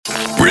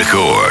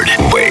Record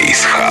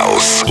Bass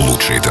House.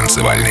 Лучшие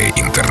танцевальные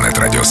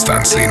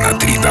интернет-радиостанции на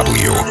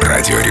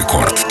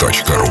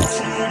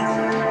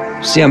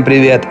www.radiorecord.ru. Всем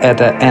привет,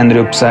 это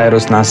Эндрю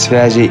Псайрус на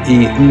связи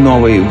и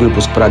новый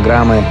выпуск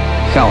программы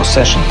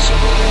HouSessions.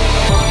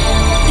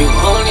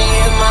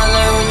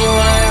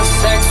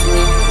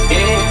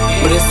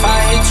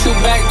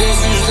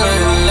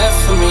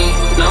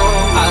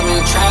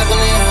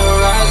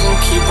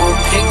 Keep on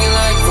pinging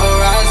like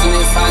Verizon.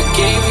 If I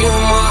gave you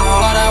my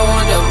heart, I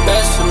want the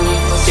best of me.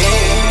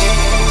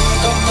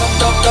 Yeah.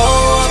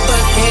 Throw up a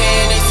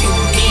hand if you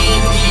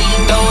need.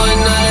 Throw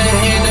another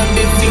hand up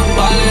if you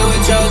ballin'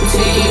 with your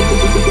team.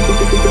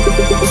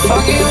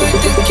 Fucking with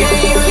the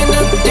game, you end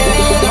up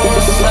dead. I'm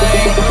a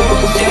slave.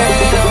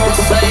 Dead, I'm a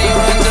slave. You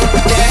end up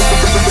dead.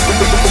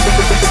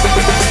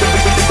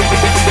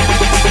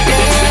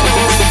 Dead, I'm a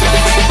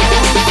slave.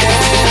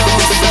 Dead, I'm a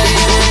slave. You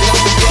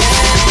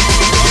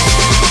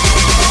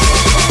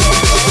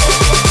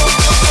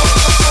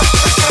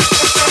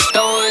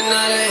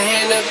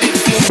end up dead.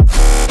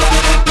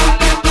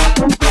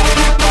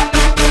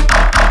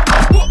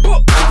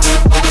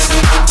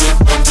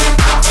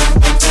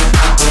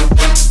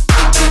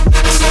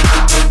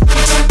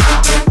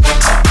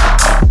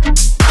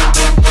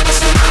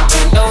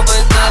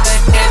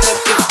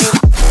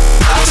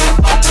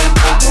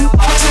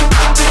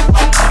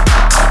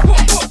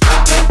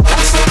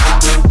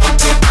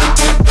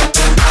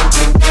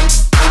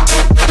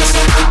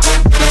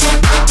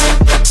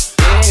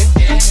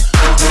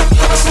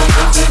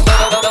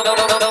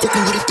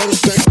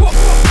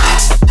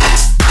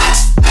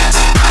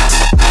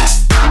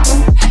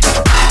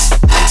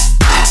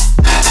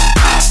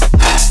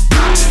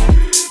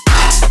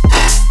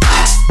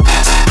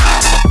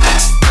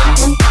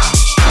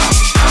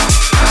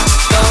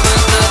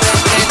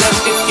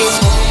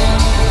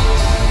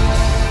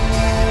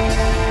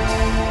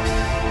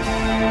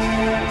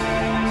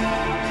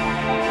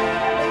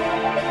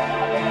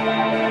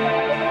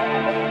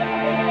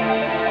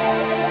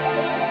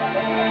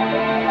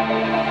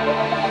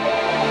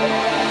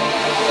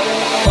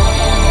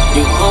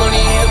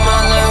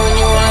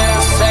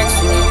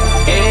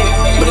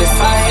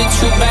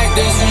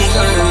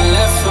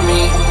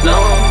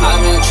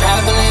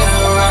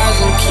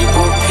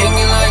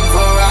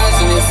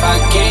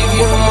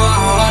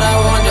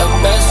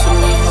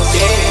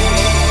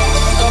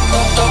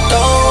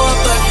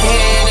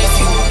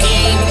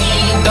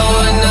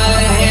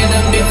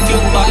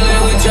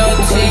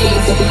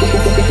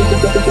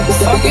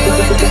 Fucking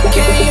with the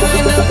game, you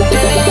end up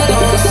dead.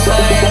 I'm a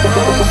slave.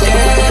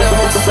 Dead, I'm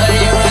a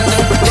slave. You end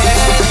up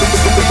dead.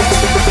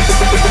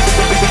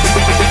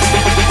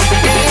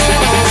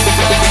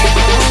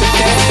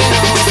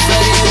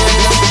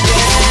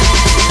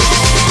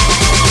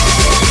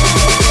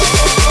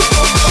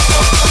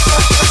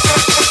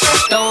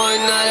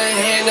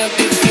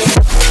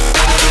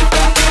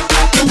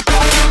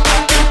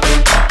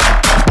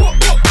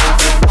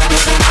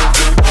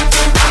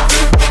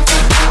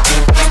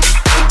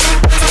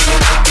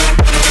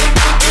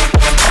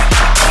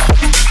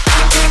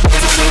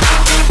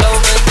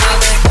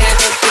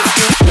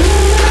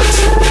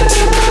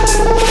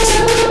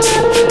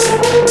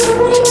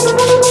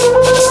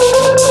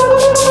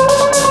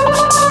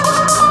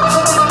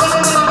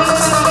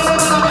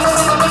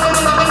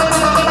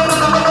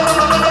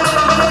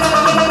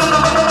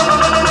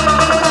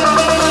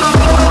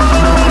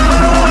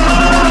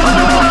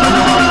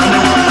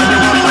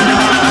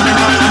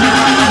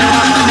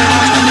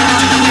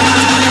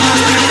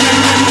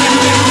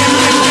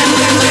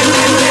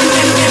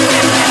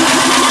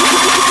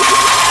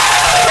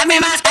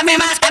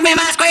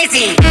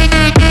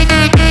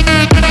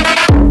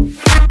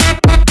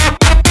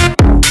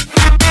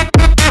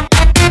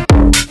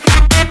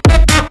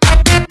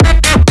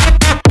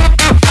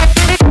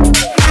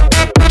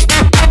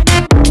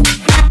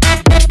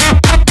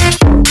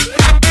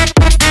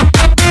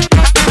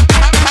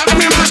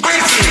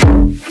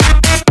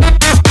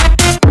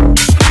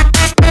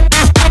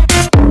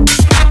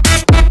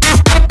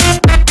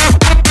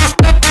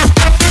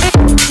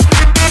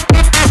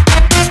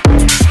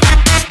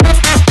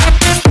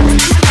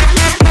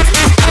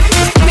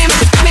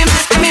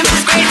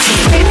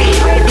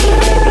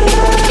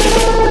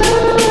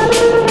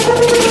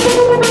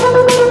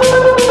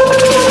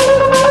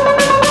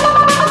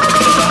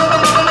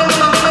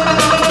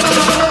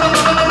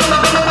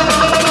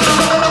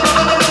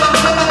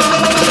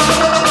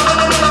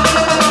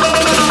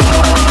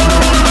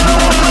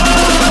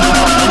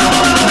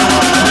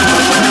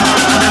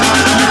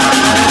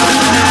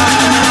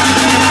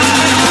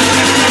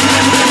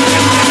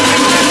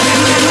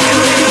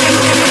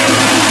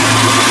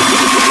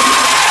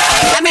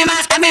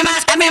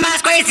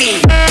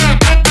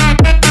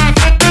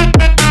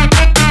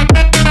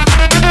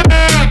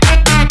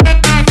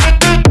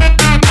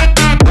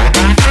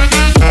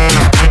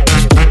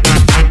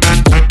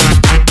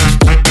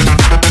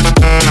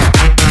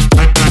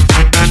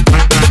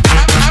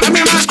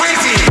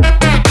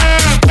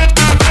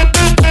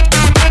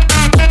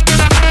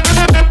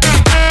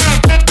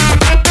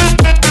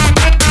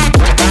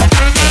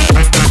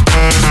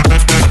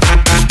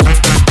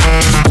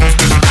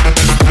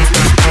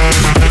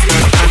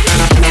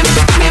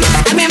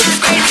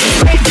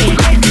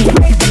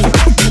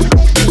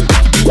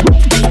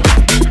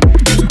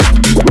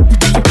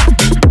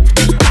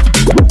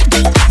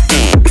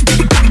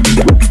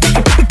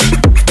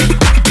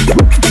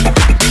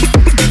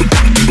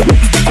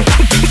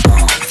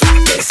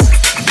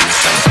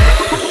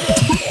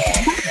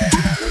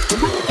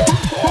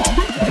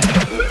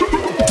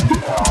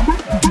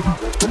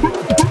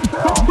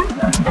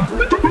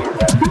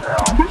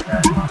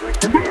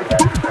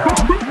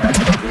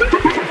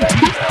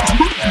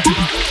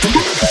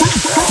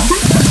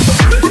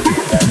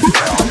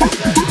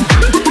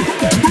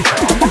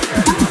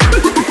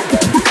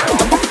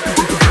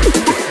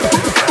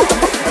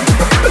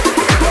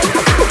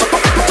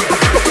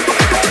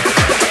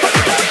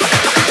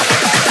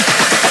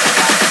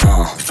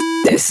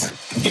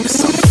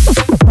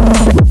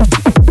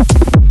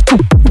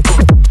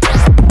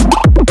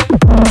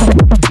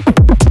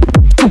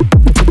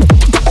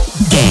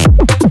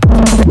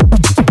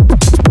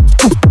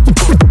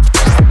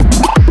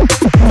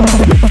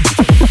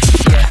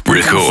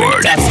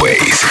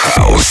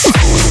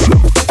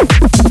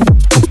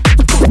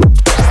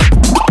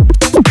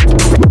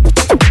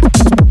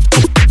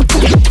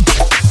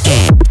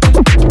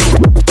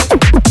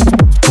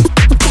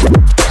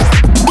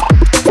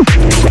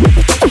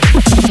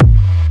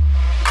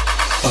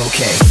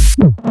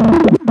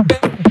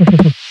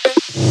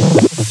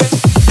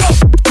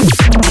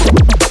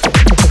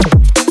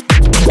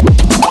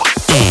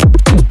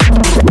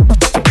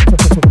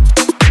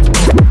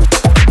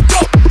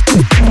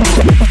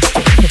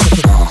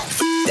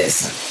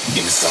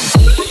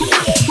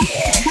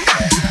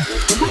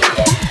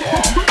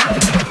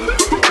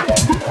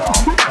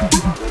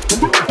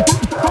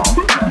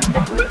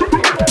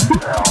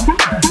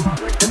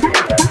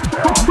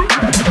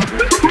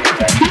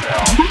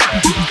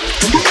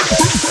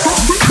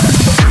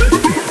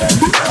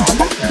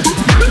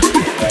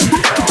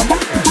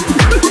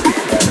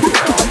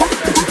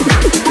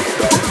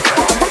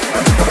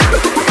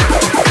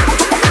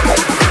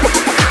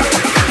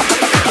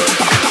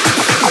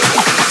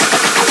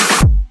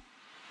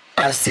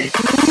 Ballin.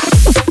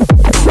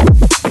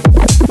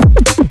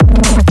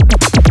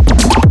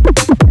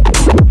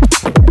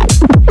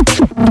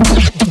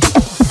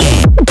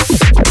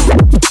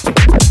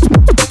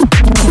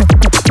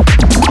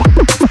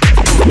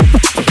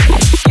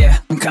 Yeah,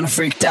 I'm kinda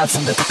freaked out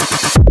from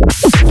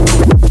the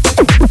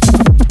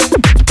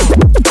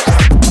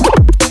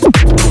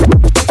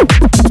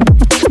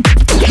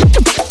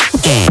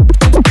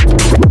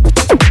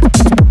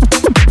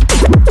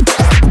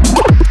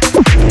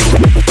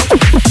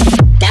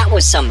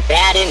some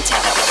bad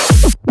intel.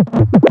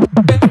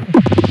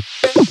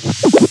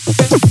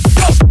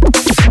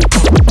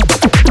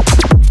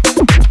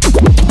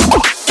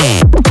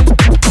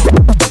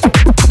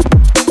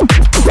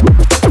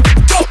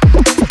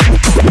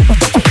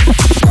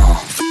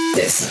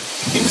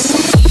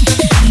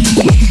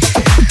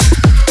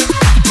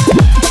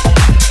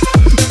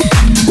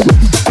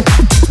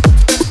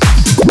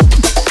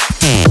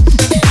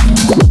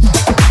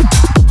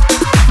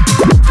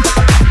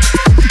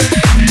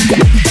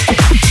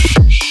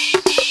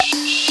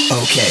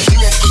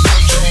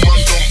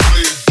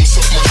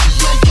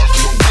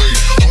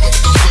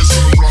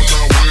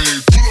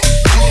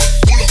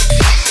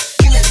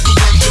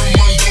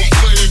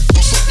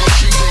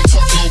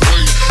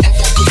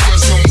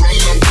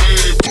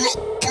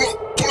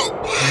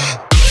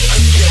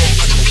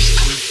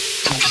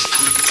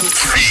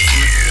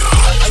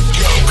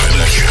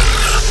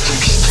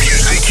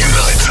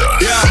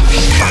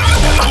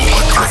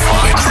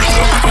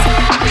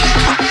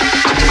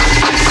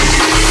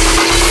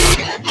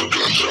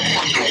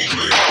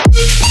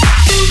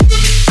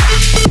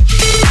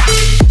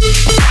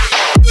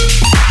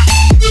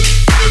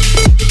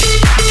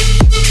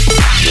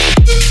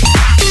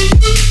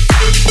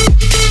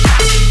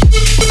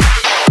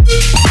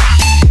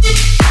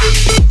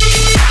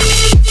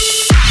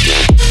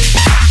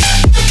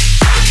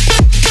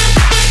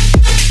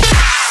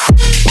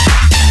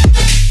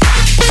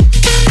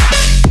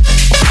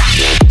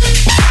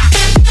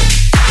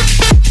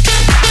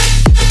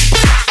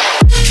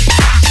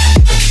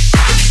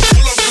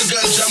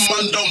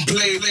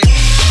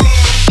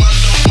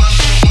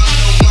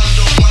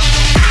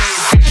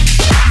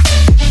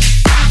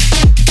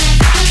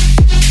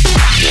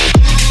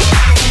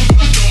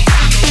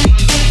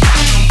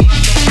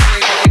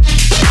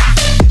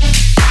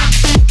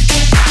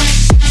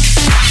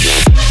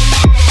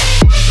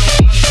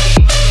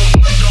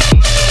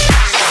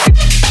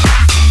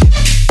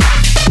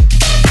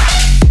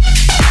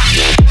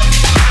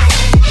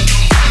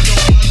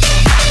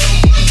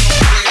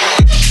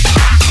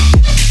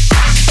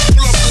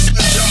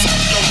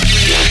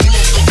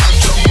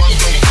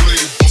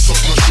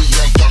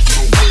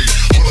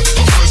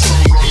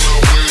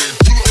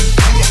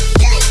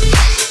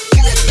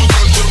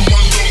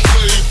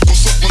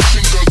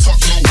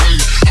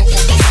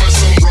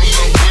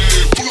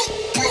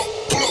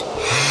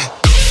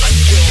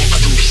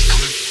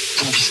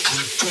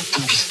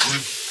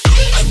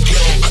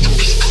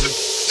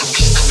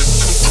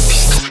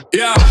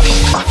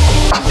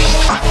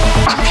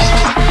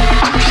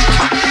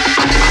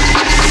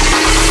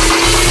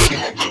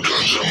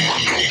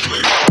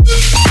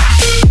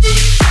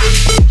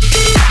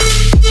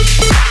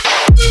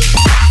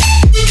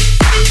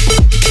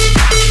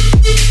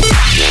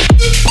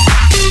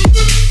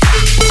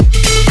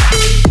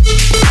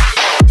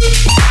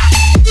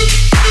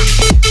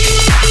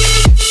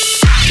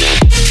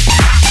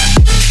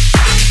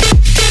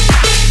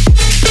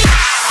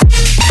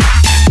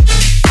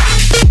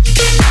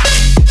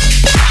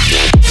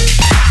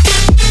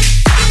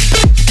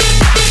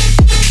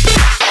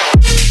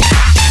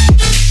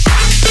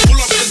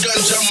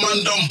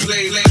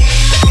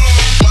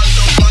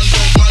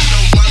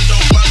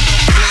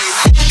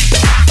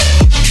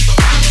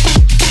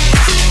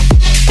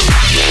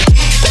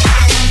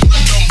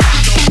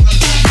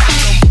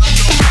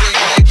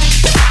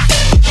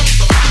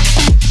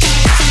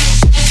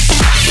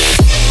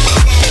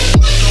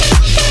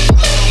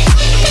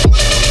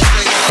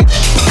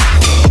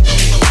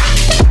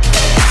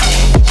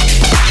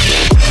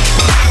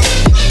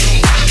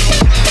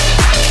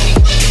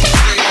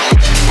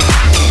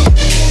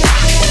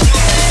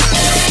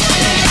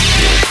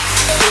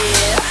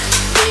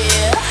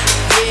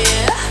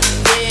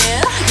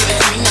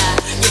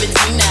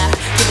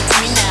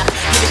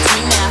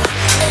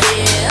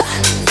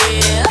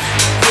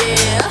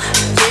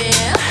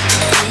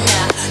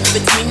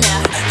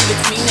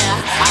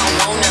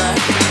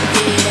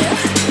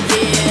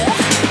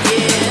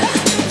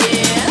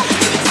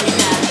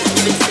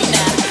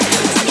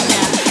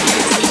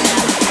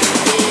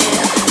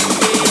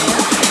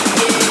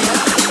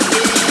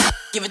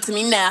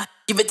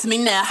 Give it to me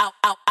now.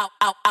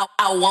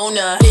 I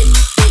wanna.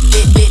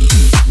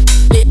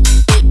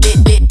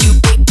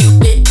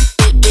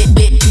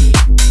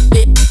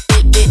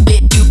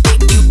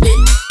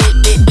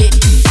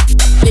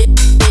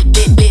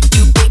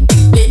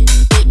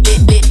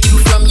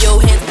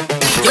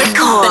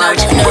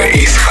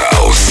 Waves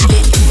House.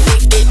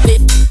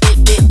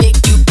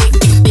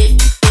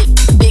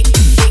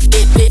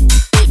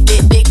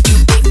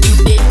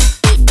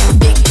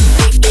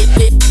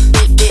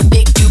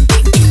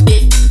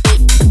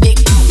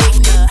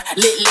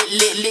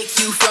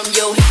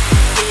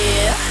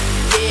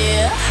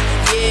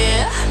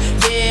 Yeah,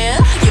 yeah,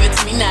 give it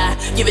to me now,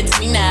 give it to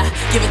me now,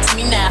 give it to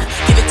me now,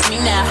 give it to me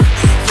now.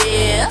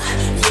 Yeah,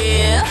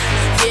 yeah,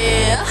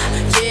 yeah,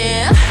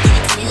 yeah, give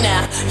it to me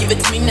now, give it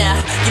to me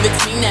now, give it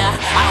to me now.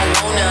 I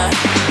wanna.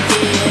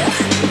 Yeah,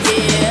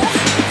 yeah,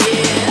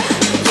 yeah,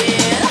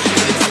 yeah,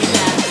 give it to me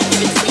now,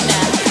 give it to me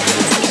now, give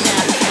it to me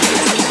now, give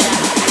it to me now.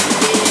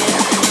 Yeah,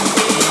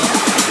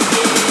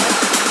 yeah, yeah,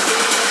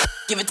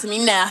 give it to me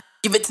now,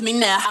 give it to me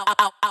now. I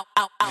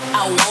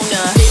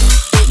wanna.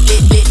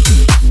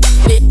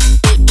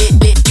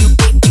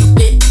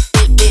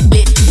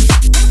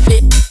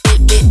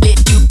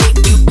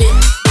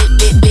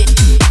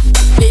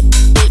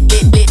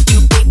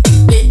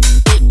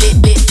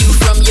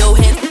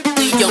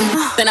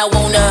 Then I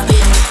wanna.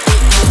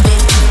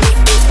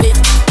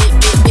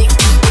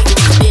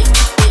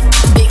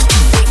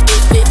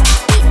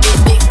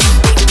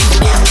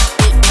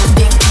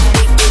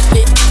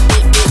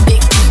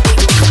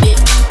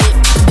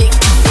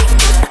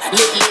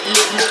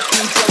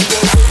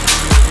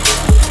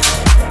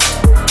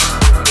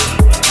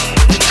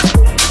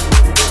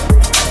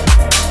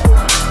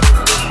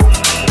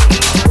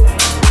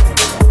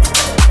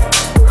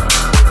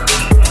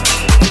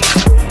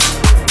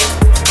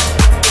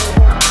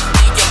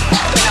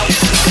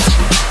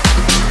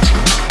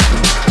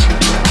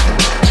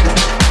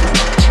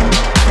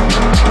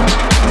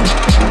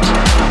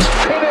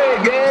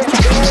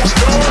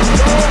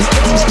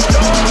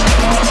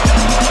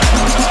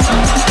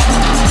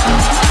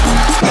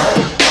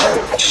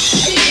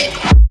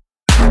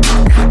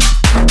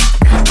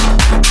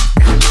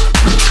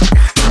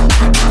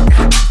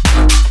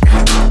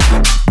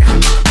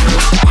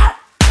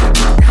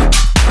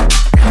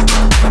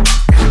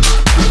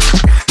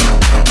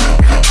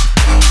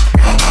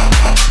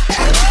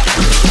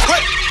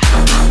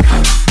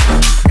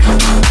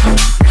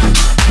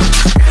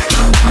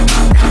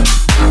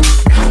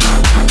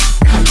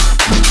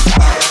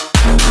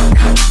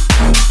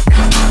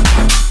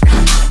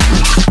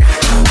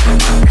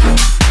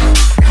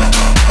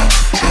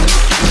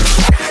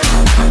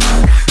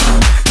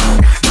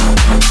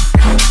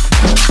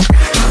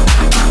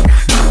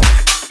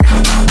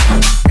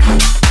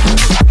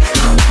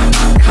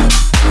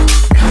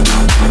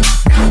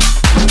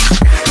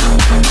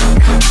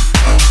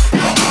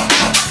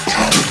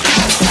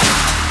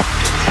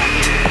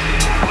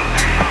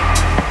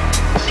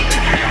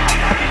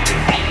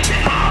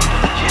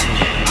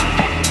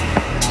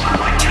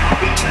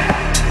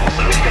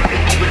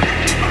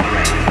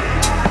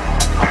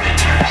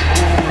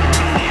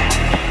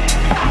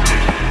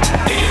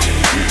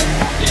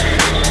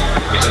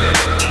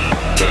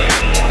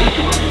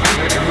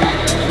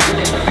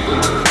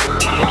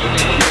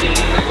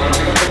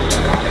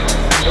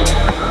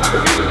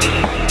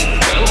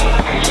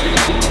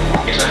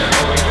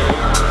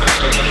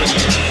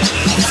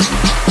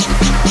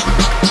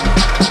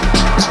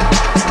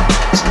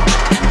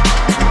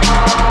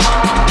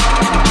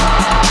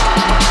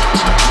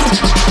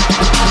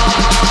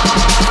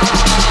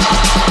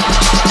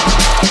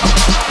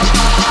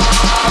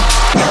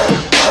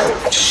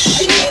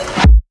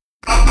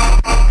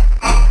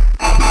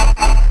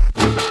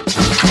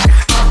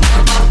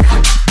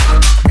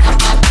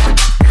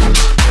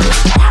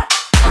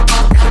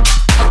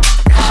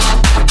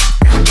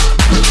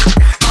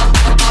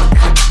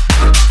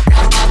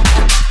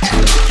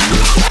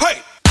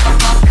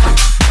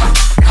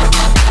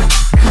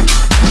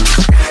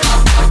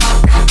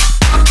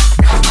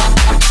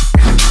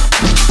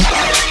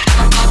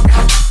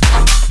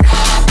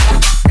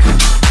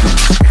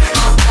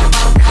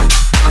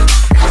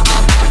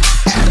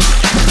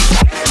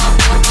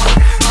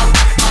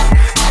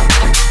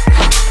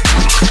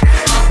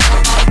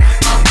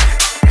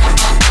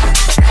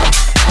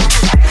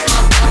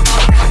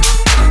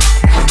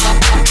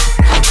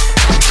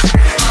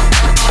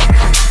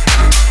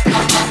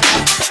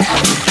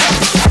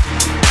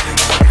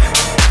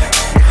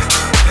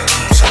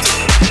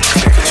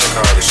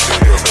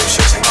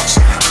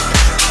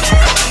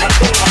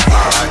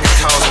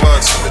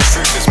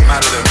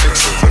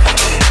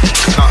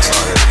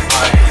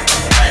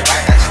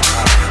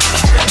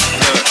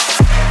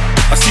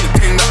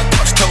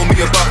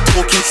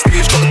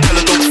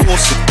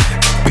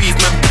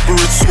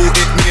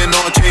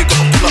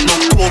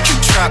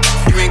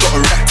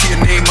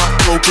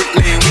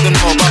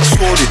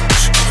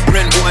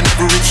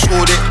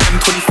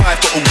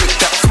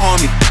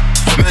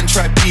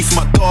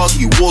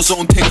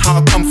 Warzone ting,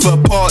 how I come for a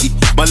party.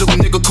 My little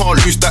nigga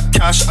can't lose that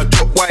cash. I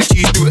drop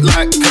YGs, do it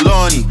like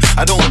Kalani.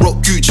 I don't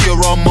rock Gucci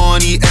or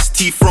Armani.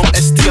 ST from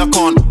ST, I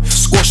can't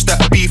squash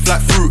that beef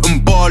like fruit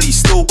and barley.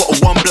 Still got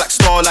a one black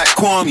star like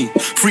Kwame.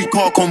 Free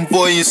car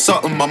convoy in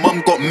Sutton. My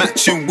mum got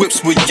matching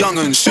whips with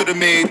young'uns. Should've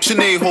made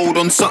Sinead hold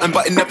on something,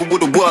 but it never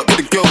would've worked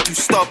with a girl too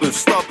stubborn.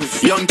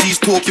 Young G's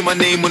talking my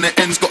name on the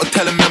ends. Gotta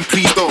tell him, man,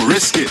 please don't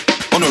risk it.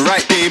 On the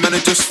right day, man, I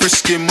just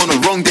frisk him. On the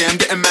wrong day, I'm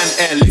getting man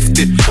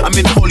airlifted. I'm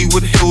in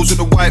Hollywood Hills with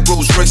a white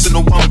Rolls Royce and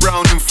a one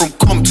brown in from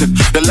Compton.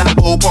 The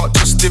Lambo park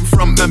just in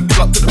front, man,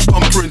 pull up to the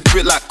bumper and do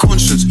it like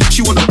Conscience.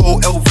 She wanna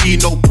go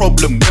LV, no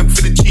problem. Went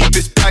for the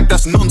cheapest bag,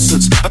 that's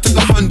nonsense. I took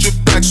 100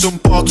 bags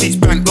please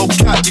bank, no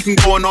cap, you can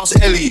go and ask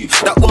Ellie.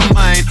 That one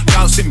mine,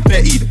 bouncing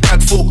Betty, the bag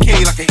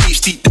 4K like a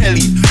HD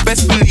telly.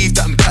 Best believe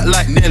that I'm back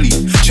like Nelly,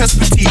 chest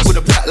petite with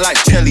a back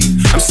like jelly.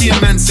 I'm seeing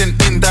man sent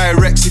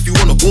indirects, if you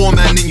want a war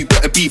man then you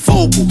better be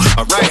vocal.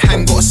 My right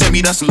hand got a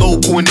semi that's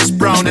local and it's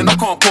brown and I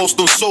can't post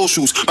on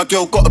socials. My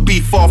girl gotta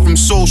be far from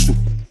social.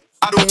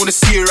 I don't wanna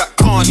see her at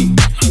Carney.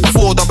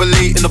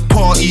 488 in the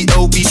party,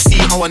 LBC,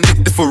 how I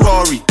nicked the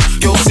Ferrari.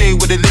 Girl say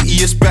we're the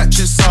littiest batch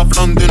in South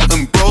London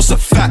and bro's a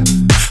fact.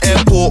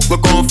 Airport, we're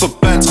going for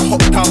bands. I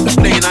hopped out the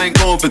plane, I ain't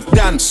going for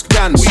dance.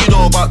 What you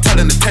know about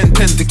telling the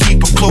 10-10 to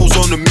keep her clothes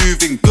on and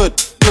moving good.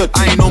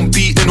 I ain't on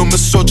beating or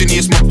misogyny,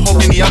 it's my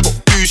mahogany, I got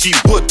bougie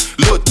wood.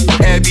 Look,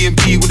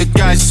 Airbnb with the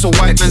guys, it's a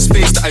white man's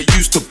face that I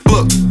used to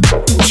book.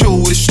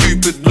 Chill with the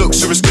stupid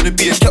looks, or it's gonna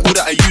be a kettle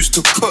that I used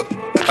to cook.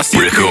 I see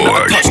the thing that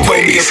I touch,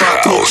 tell me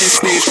about talking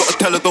stage, gotta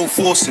tell her don't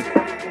force it.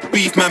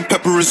 Beef man,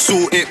 pepper and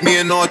salt it, me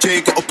and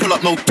RJ gotta pull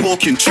up, no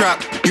talking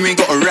trap. You ain't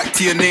got a rack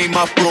to your name,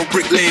 I bro,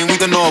 Brick Lane, we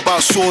don't know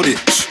about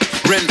Shoreditch.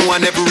 Rental, I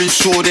never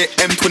insured it,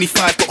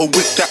 M25 got a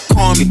whip that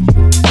calm me.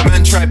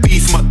 Man try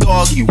beef my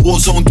doggy,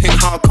 Warzone thing,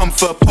 how I come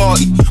for a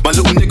party. My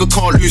little nigga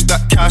can't lose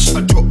that cash,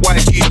 I drop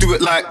YG, do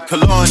it like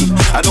Kalani.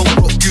 I don't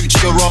rock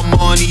Gucci or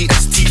Armani,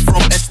 ST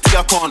from ST,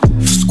 I can't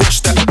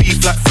squash that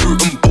beef like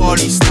fruit and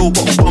barley. Still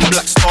got one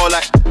black star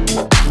like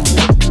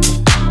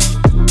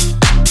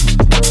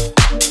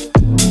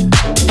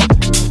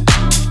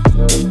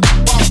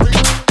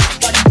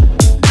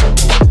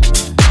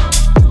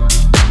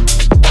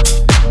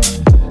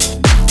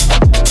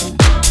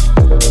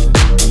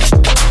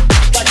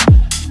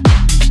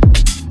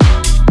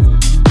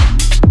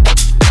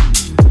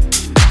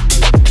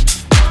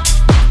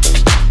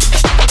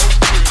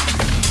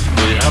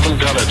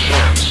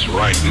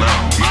right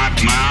now. Not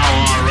now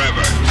or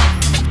ever.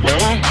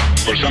 Well,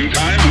 for some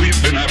time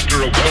we've been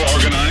after a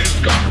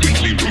well-organized,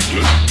 completely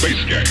ruthless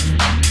space gang.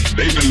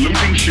 They've been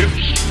looting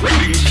ships,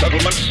 raiding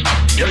settlements,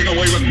 getting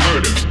away with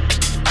murder.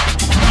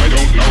 I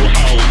don't know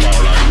how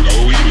far I go,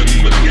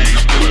 even with a gang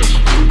of killers.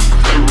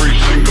 Every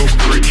single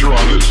creature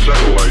on this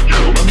satellite,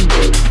 gentlemen,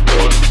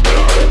 must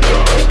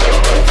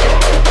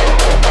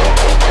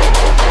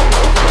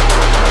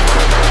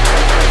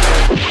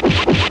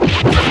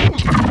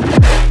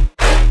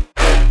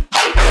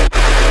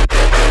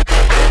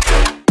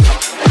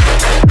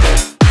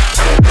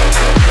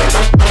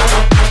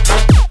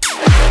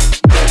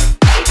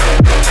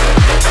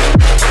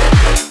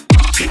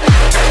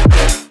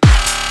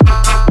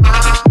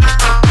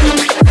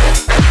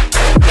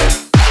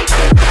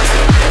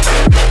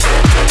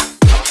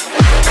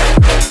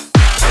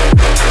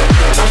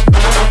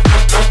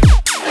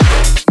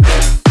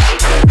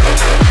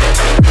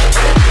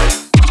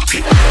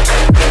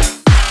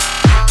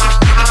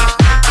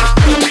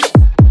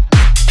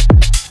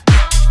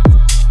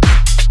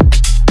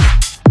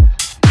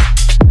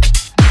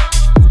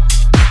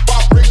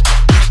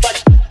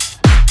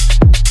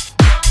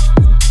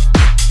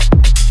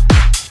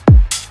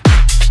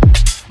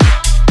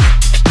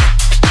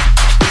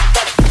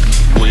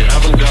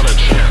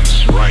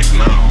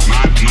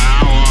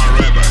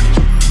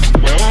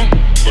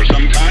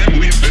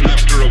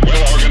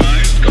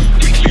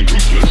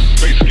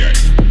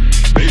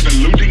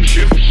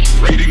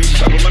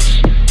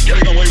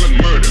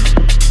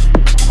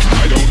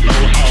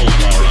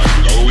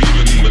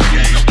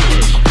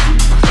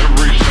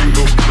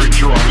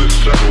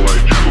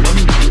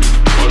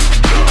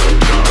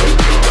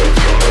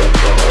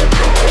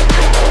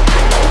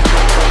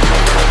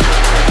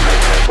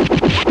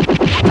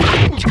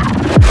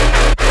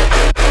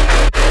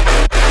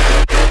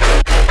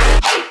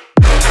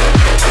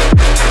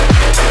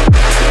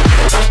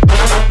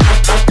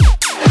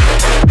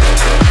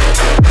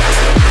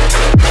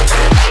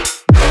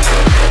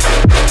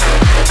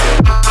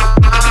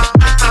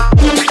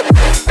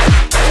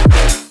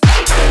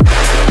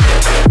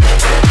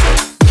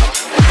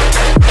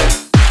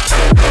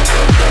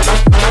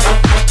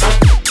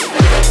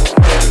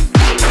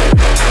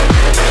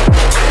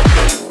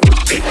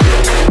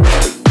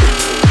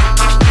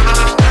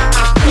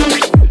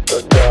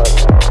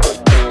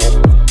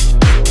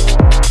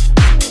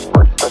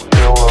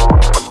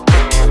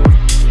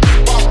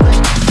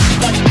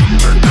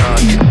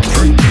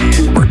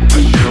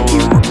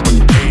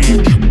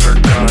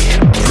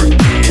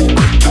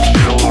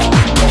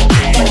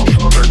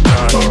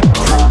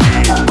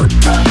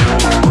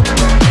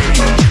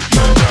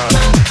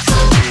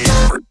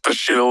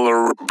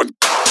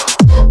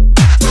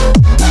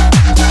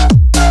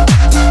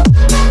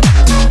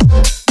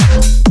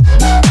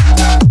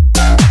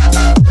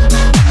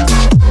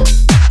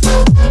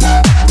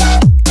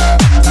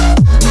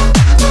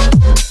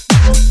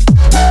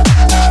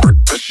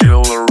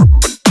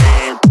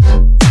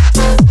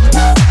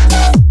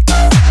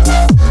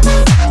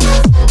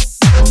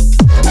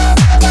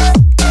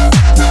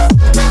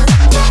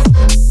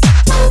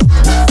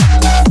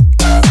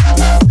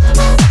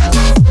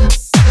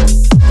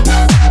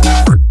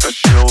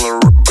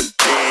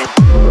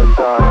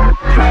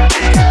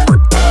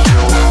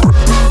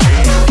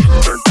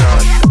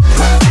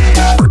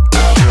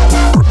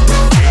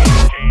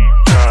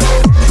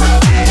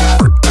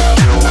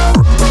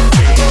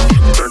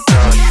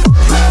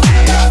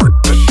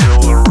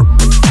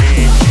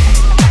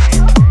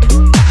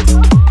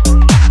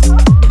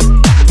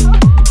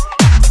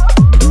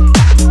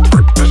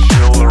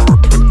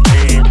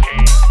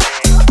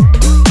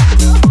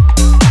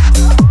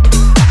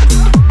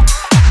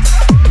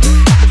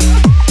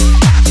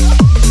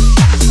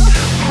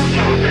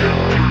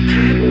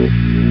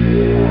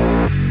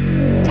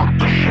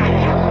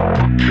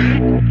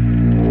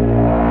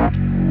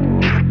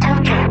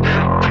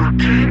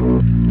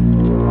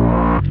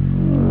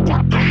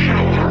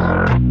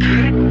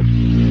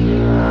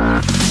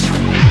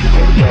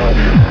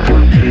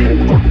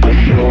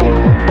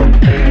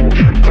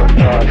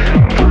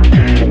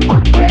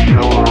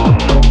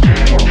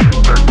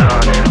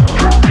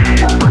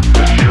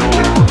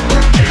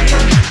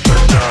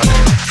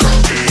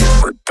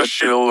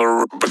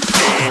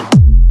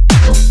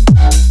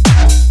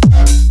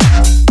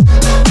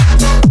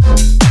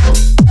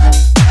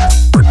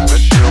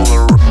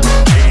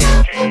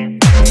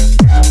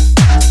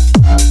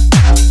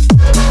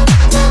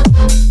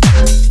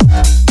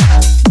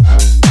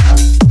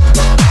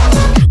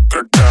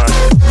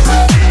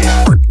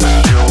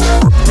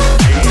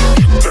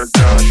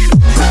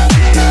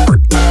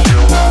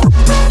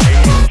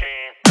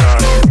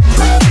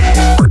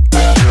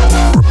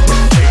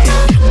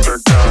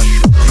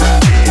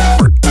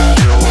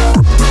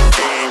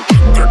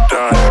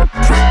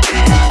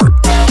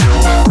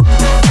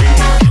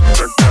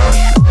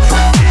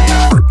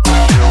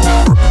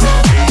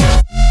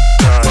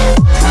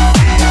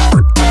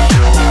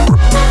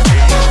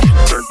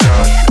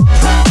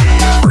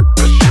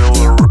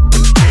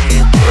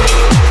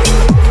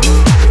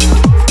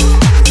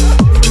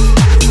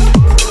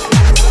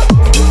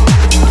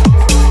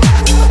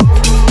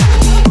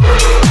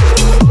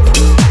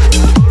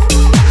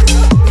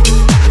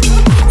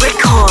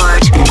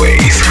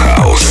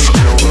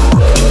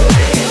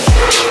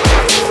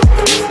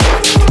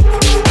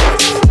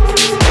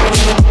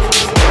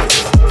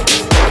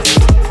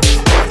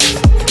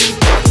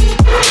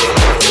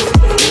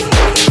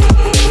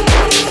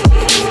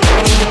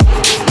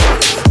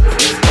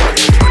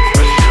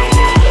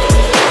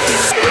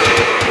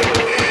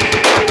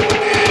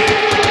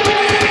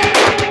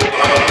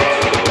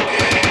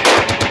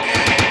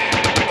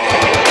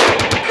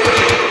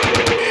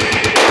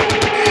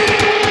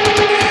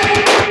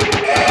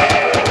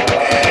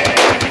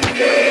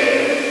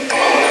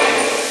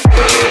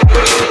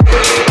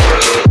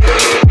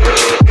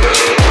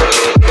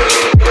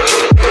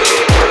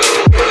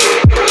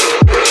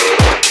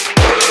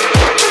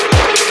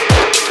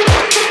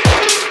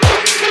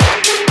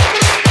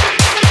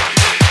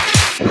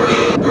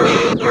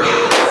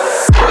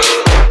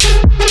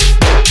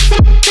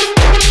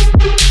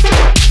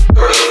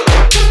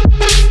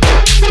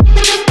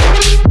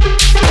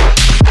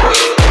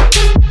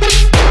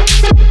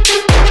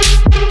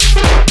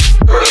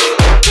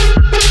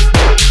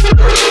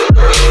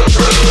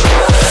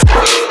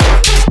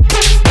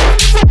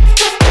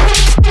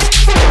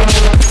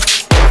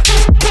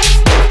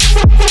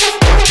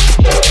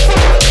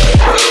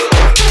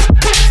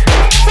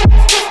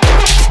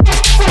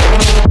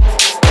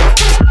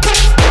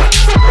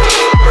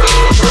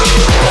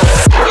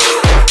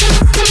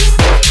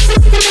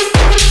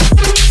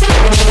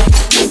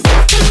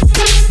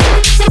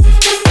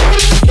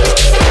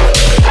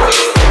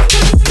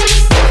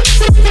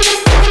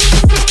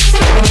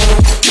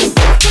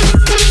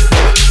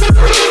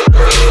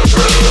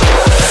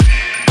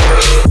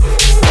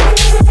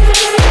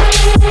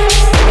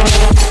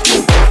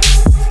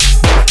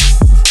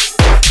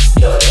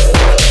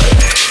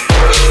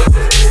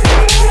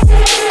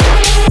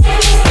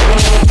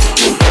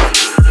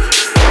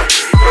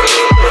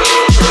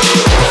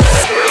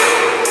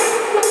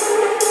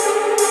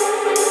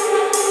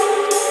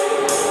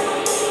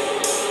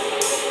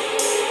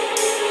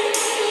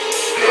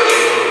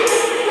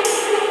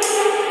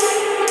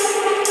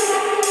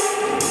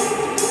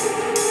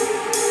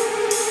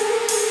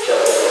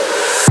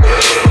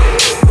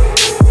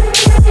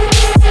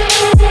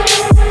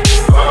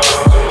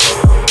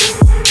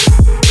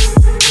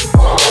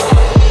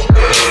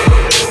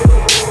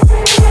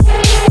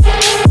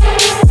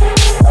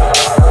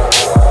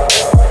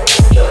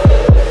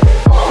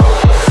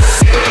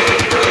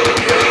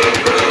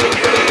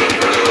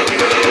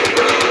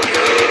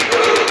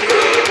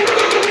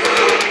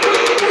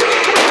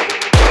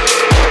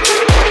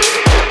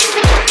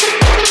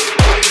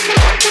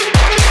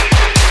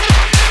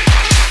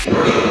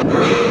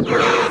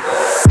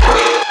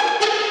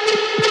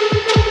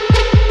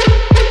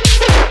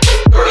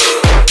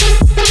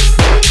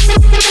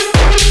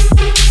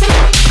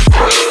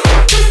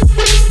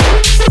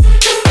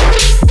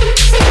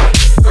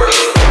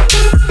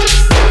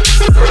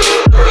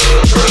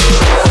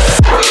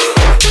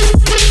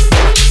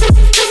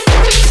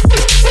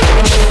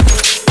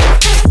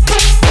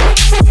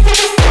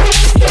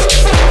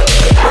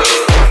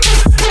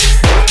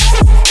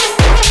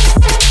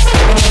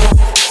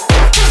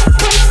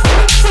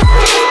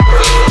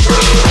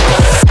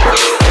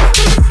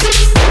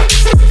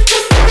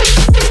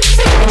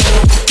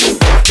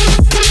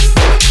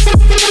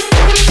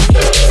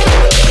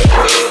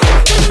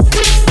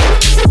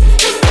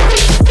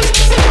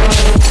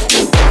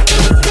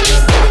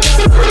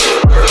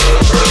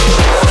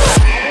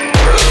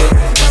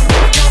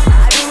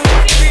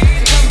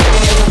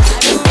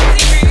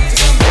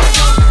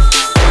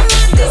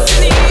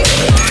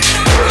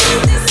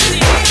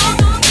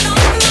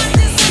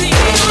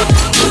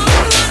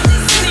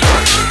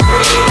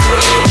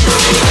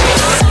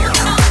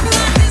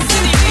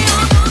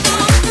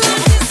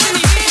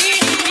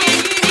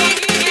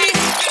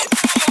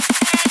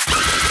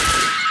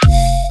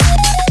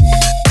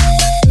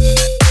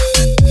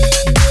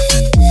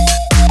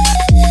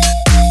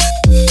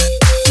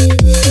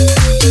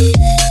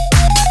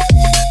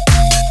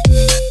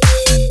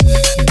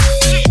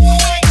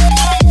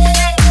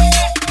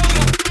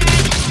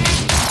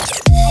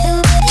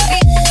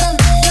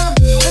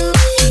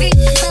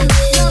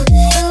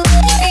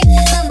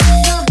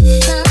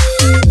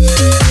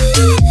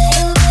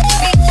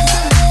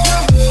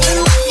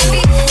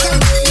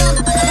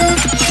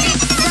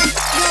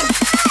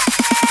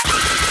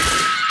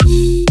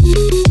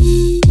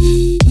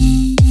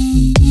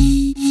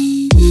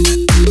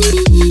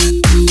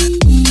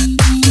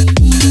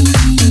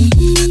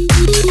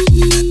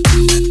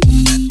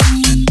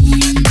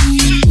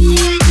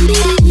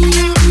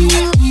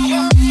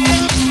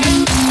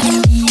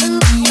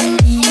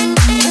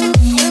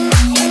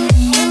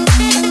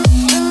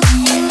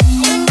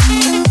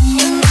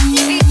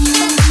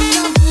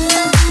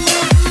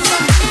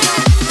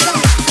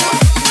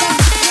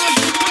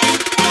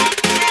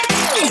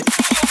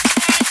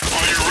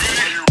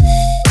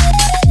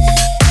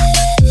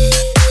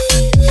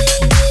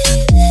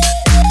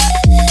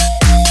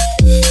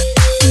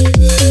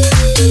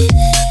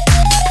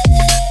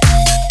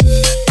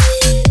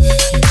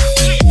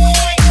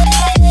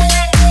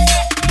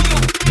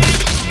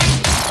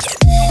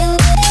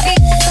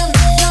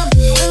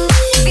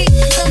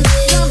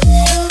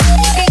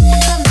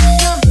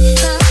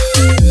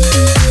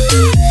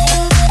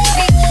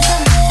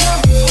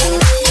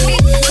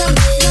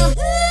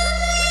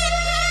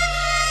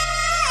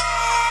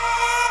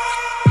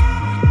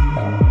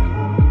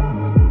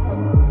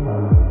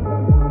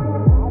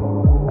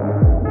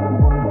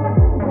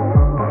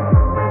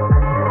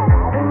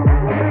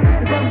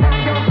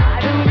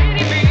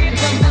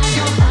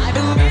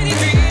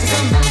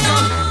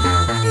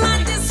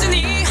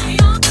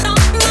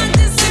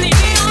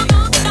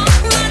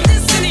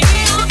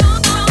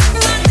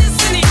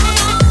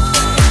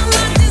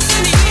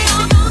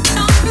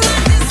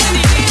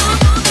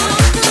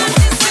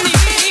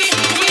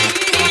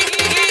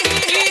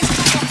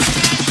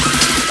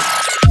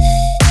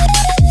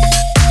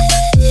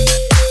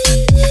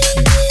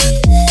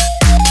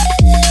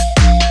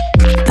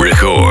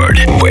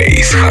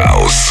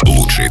House.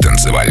 Лучшие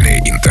танцевальные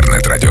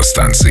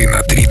интернет-радиостанции на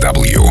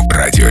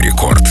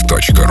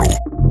www.radiorecord.ru.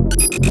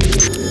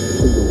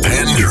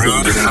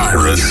 Andrew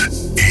Cyrus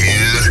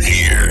is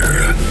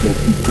here.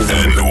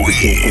 And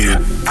we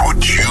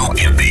put you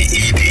in the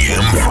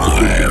EDM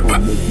vibe.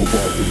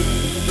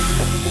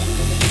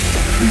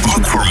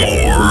 Look for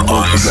more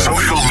on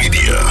social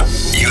media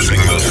using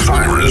the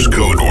Cyrus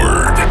code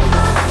word.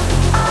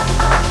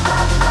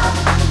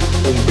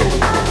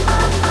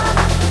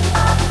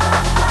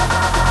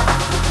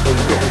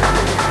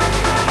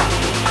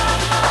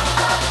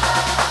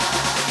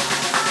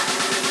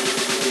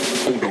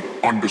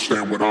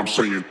 Understand what I'm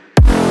saying?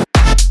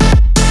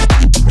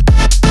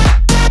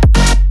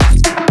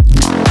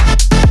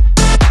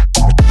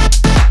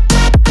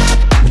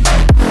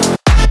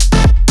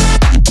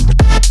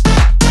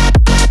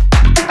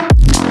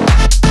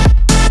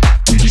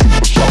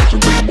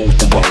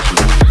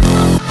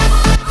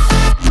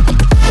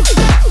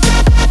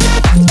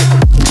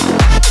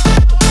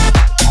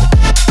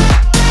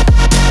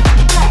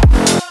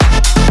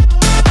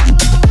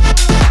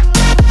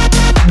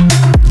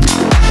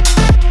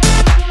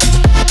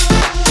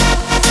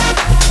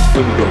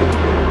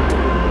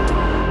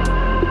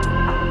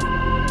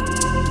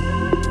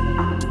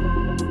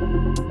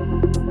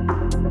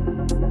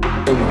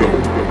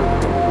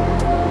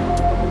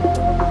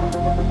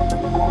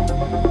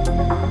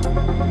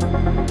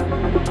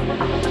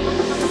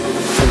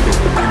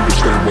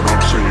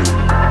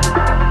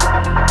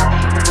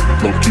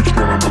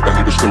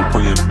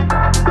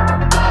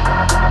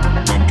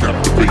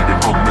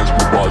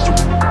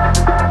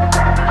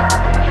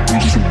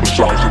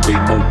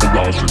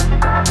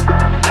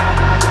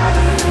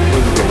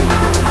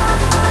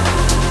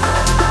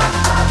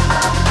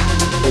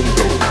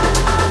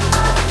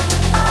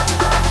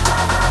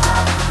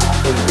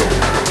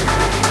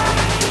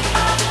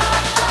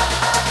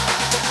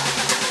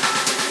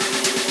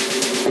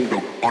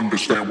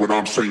 Understand what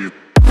I'm saying?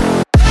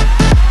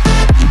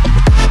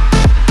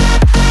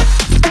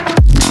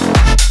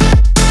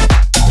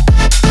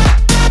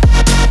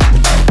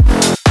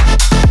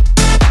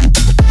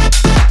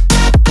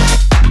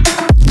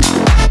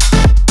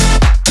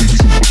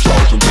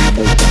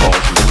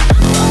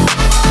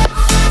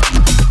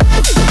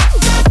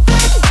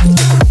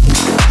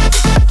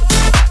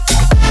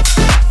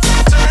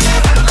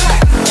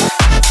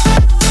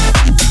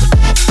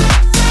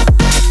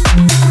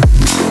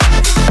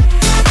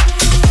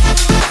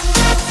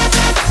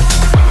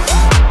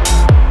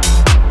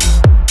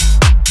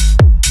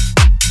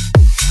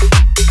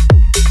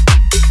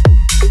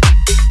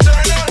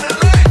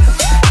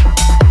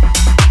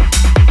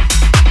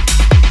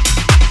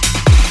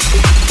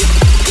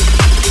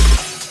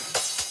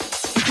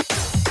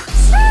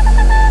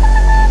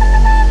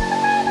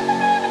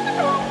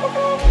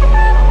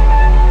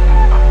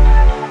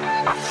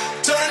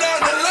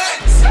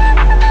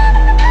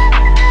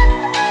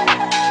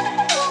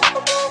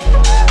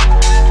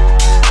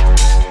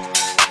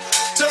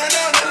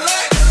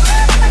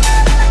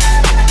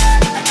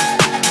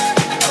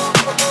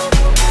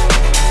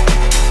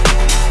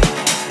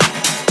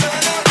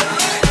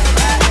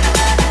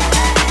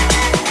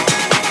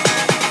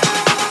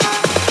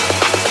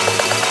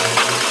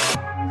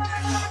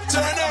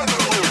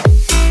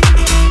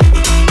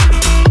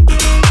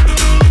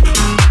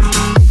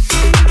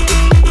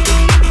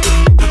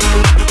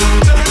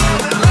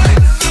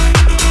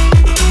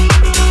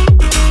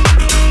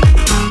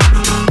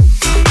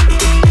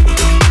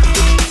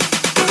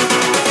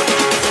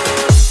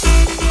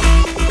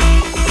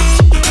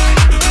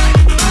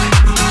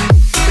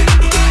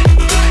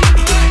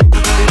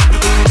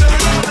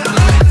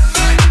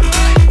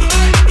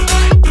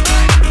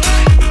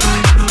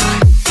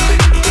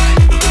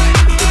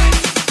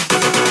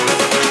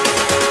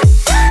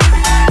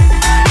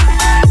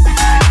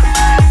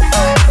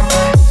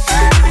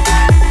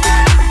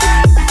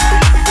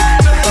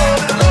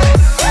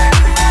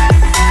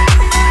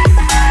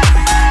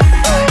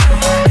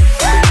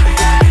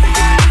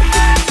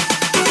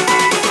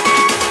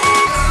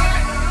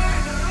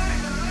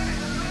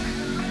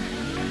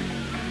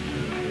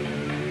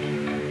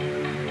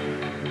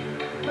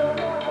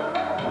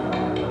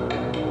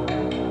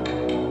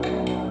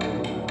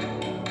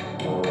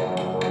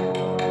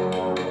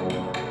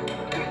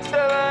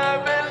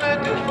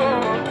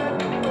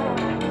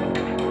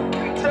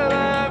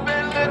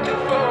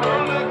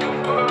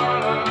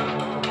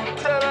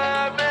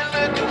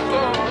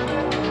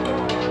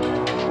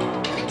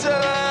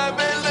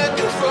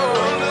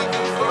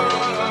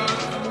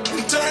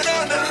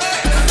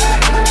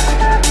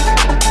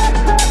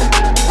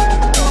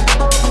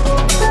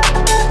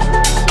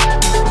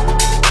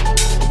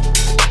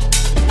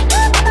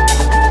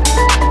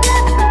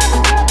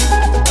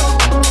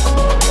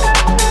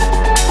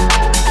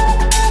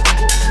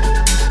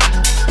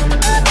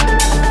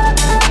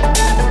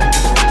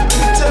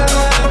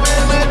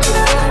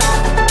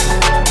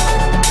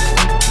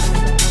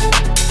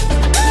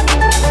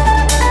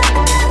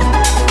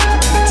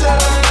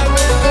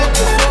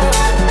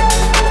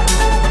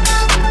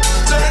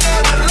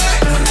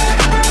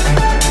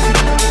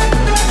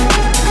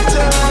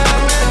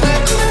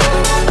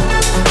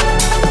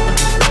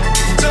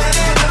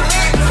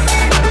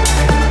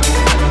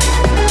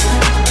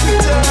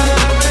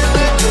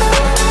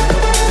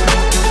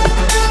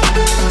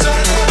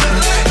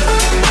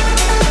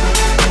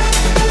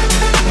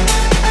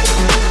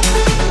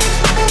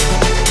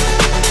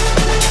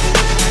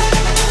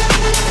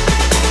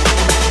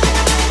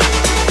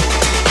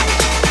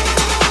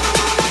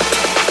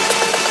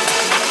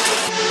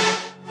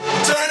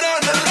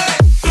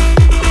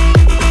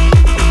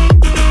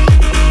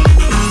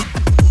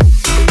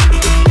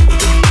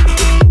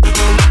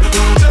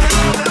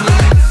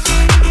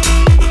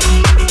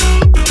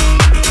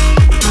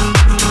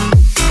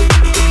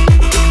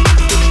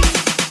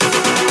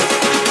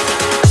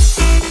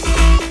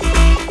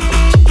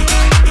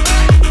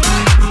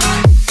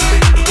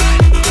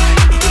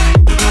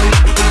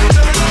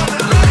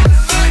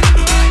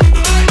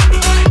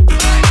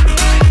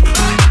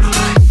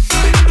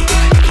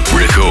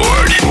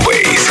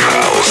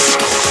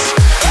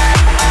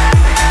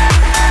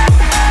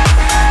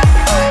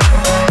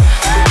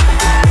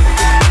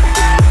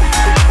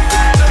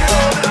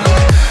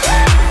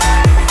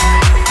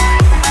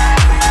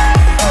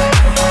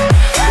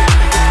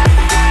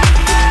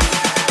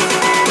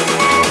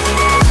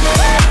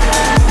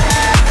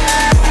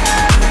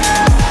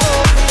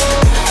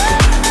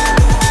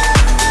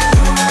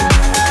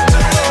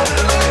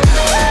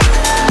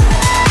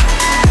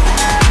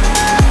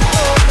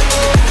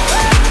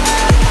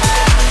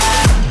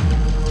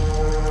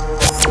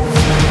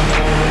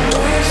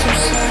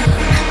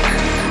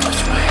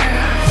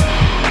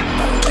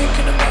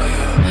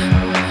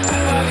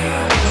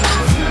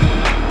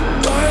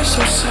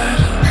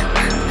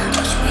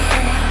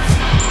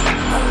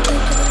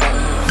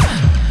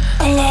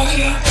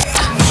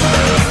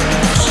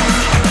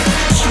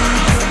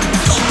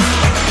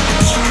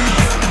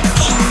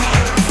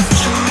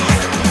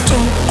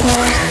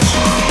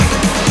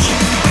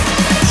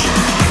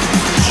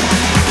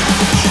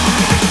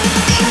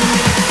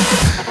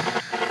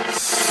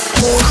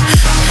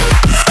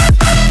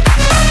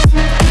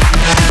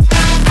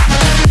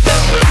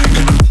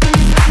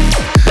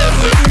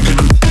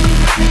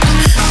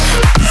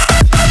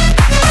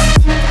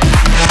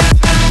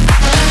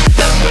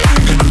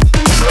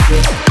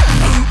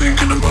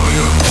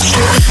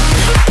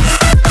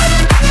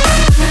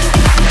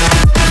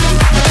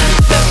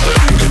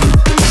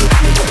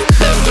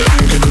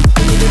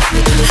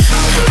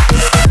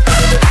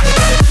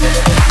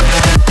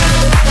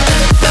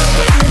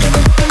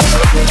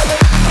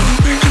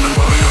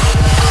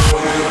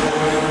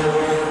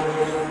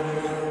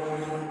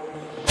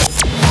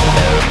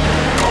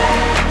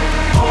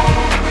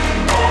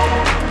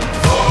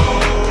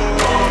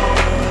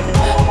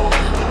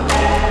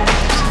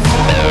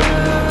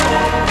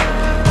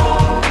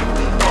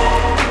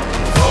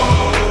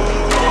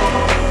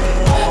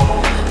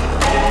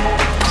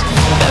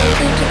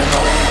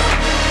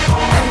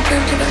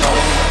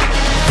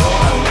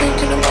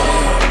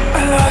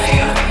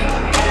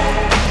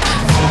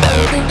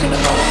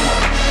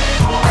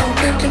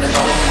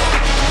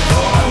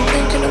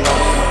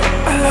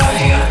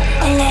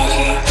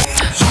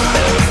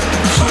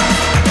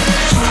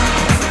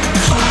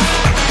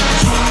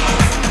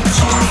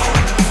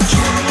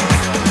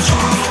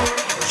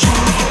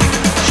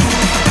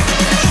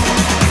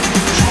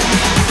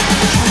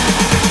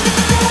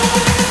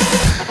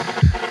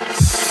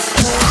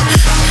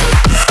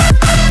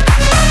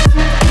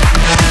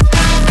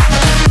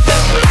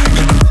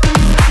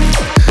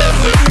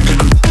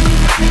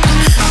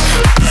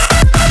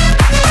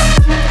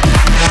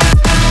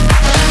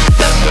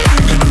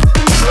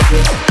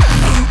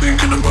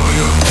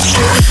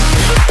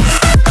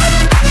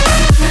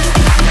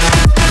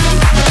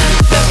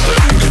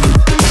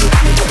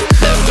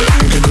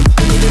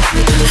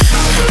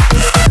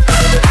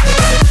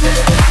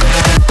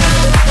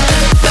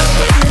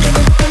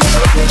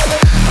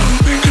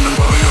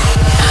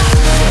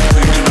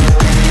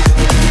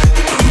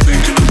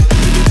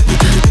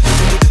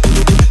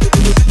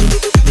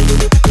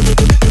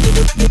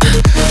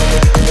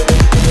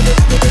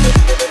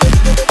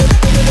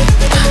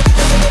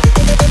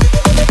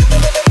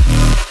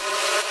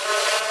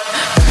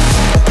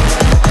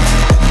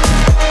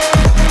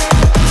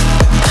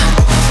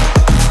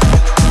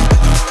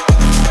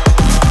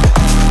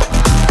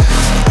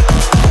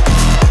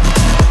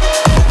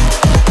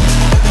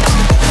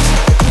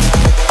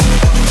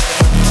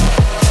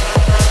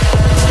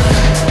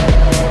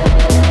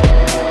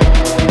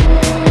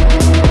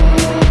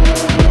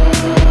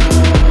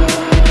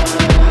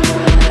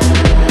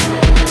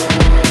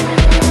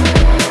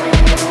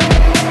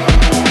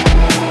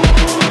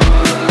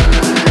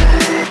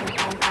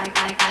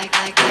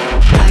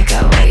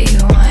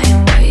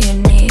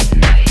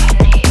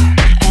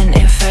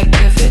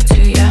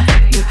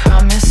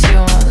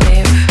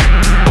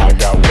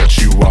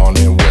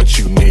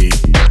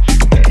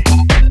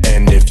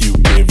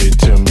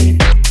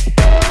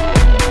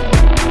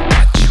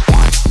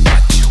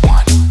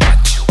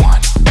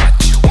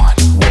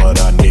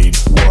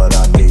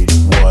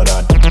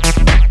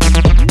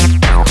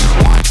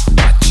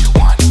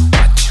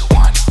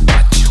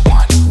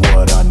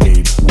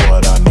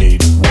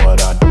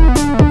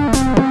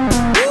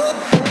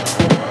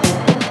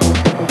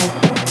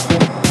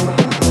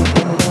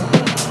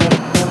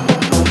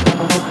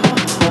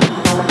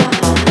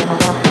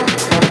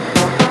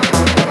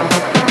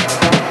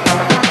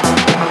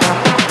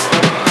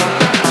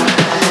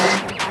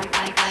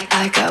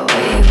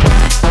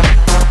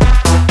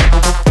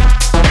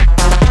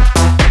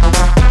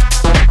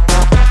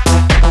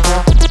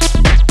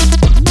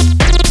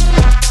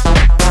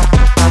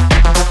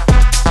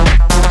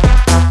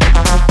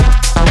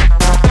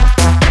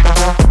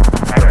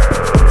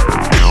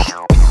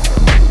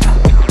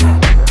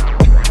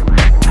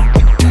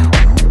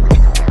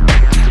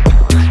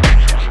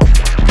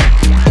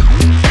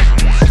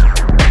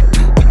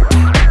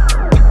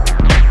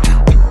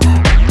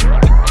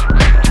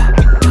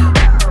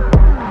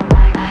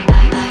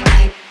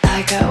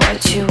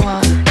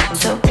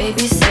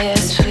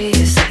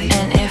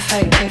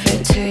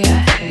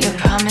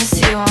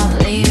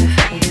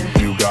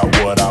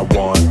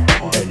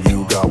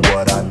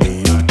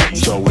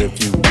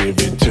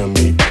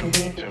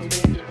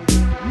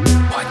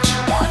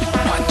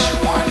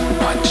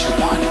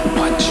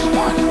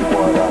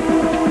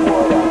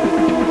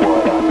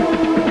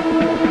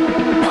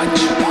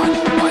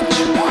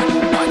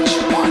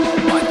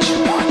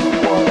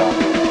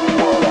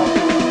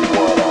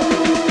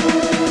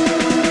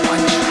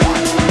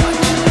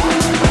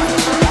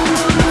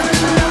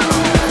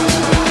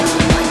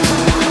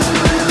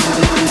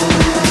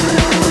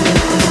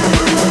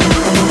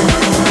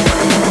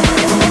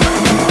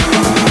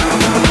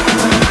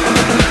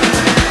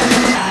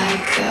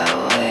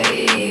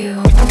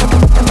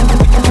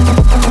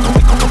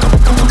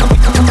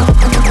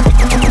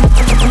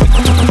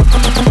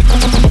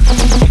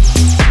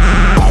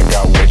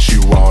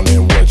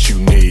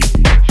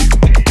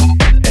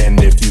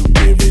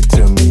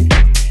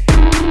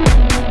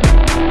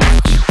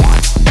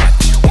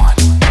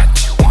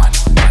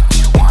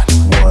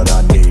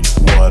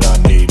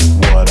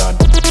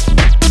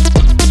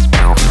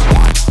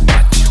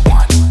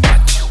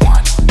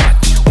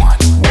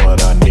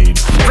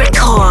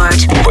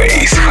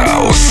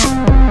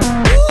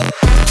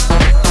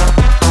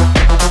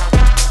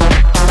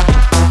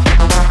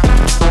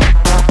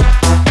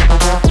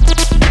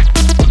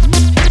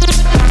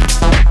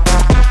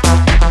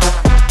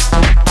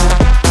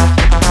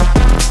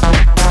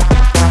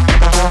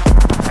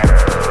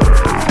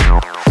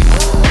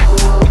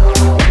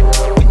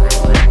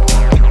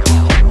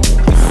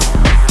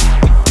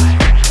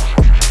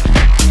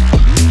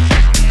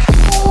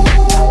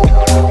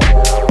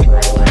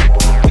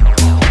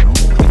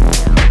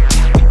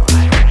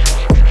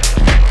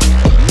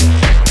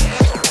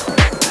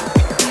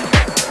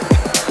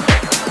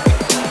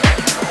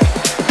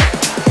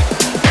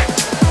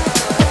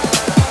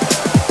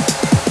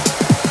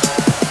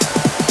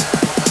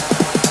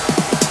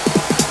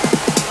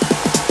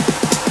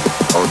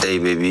 day,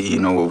 baby, you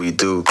know what we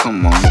do,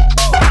 come on.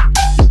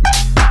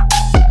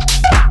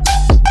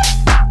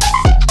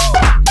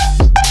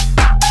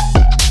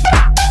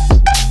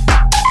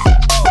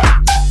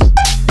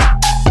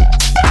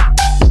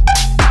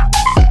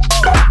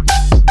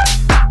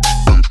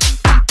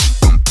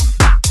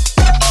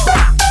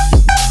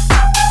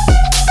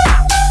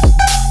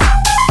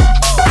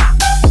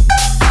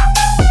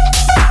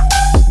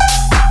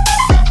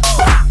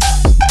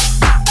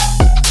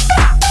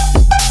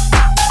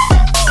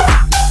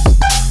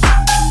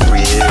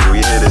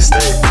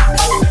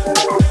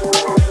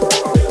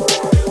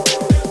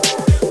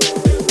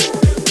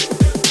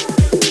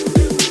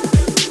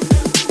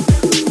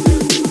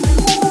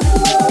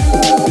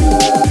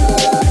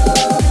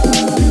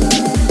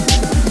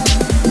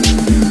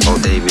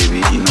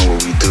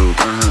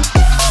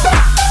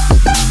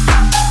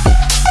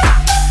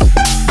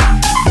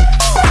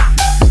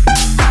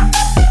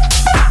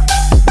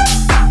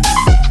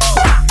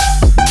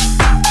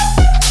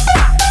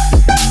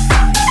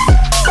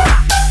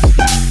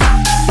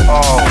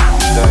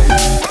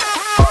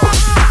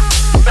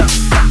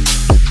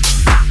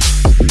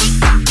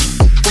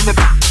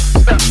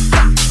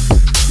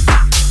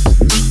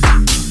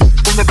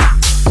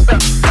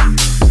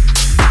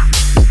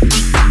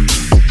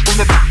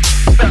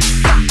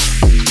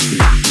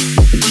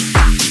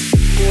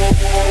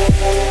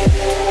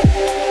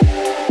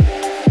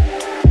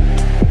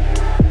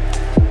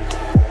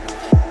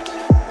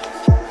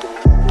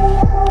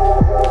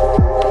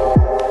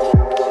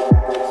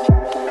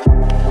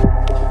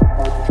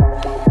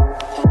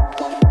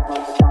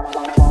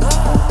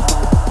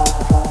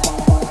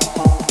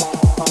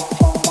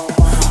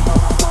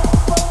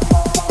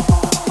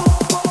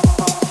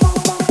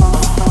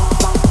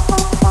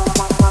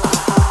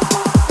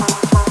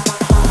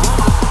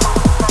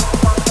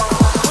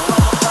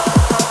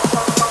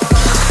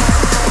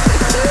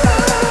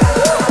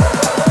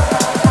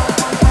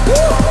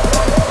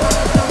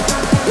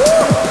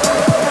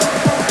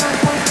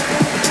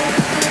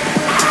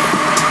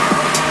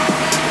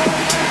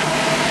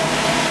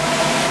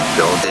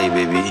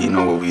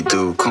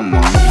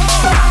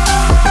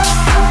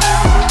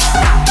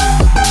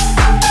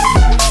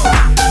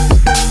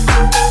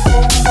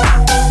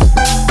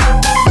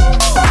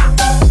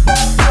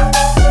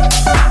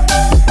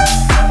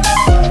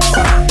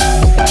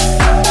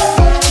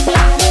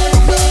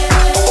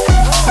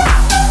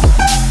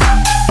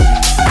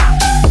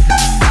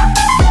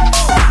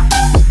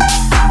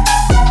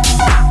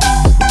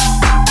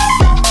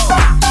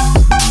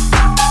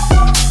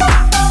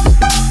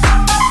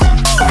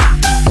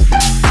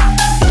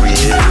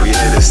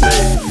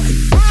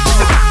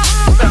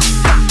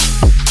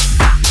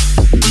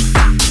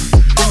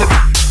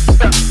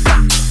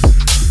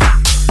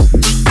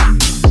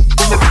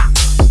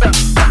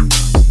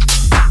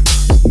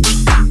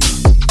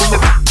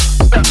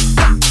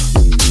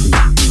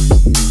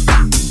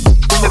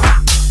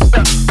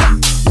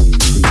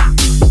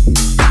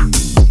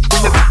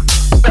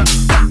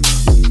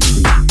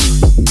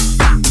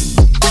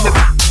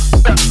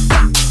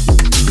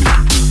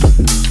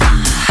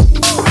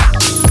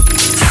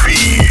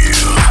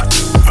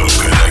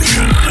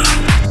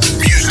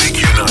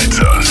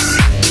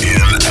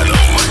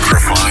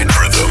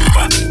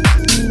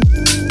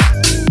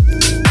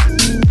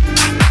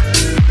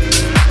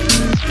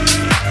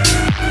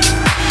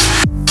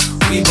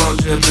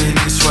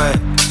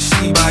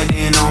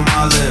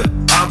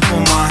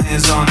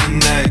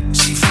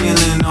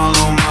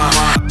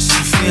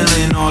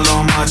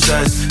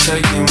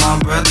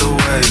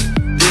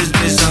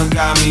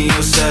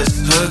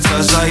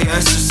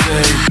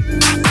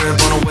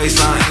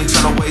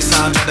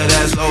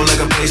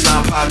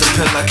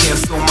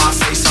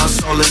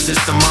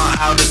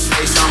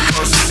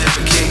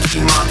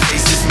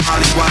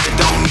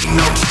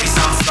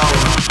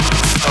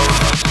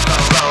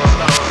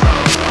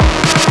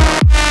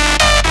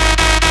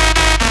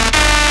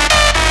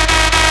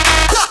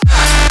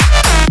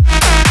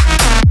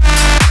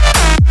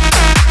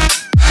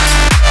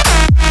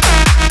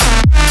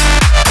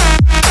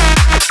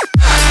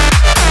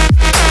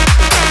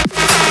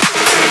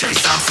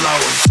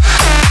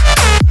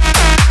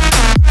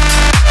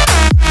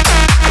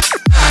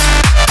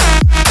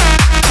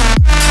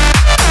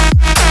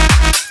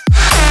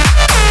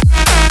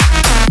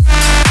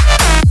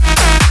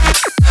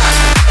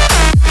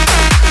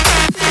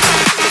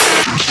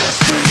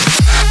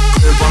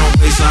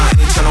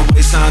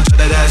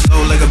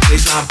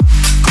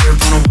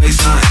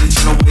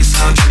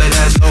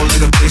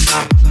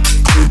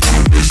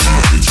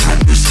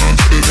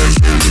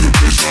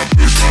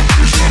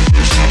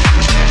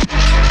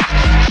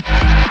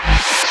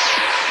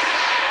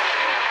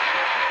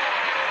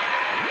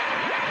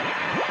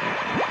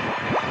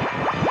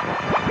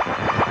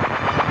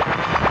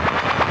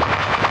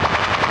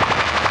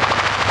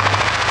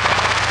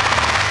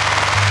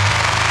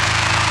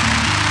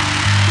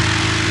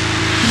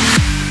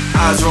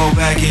 eyes roll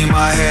back in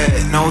my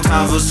head. No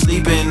time for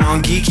sleeping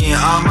on geeking.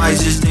 I might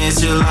just dance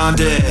till I'm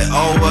dead.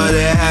 Oh, what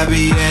a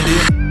happy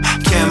ending.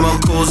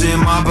 Chemicals in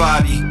my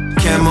body.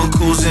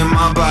 Chemicals in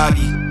my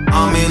body.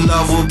 I'm in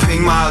love with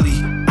Pink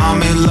Molly.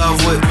 I'm in love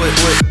with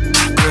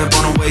grip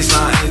on the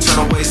waistline,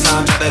 internal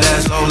waistline, drop that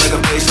ass low like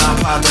a baseline.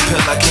 Pop the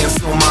pill, I can't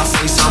feel my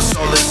face. I'm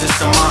solar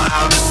system, I'm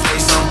outer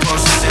space. I'm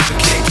process if I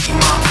can't keep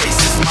my pace.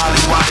 It's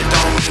Molly, why it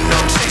don't need no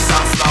chase.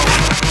 I'm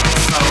flowing,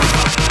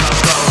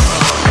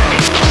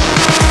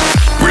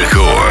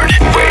 Record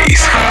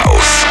Bass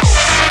House.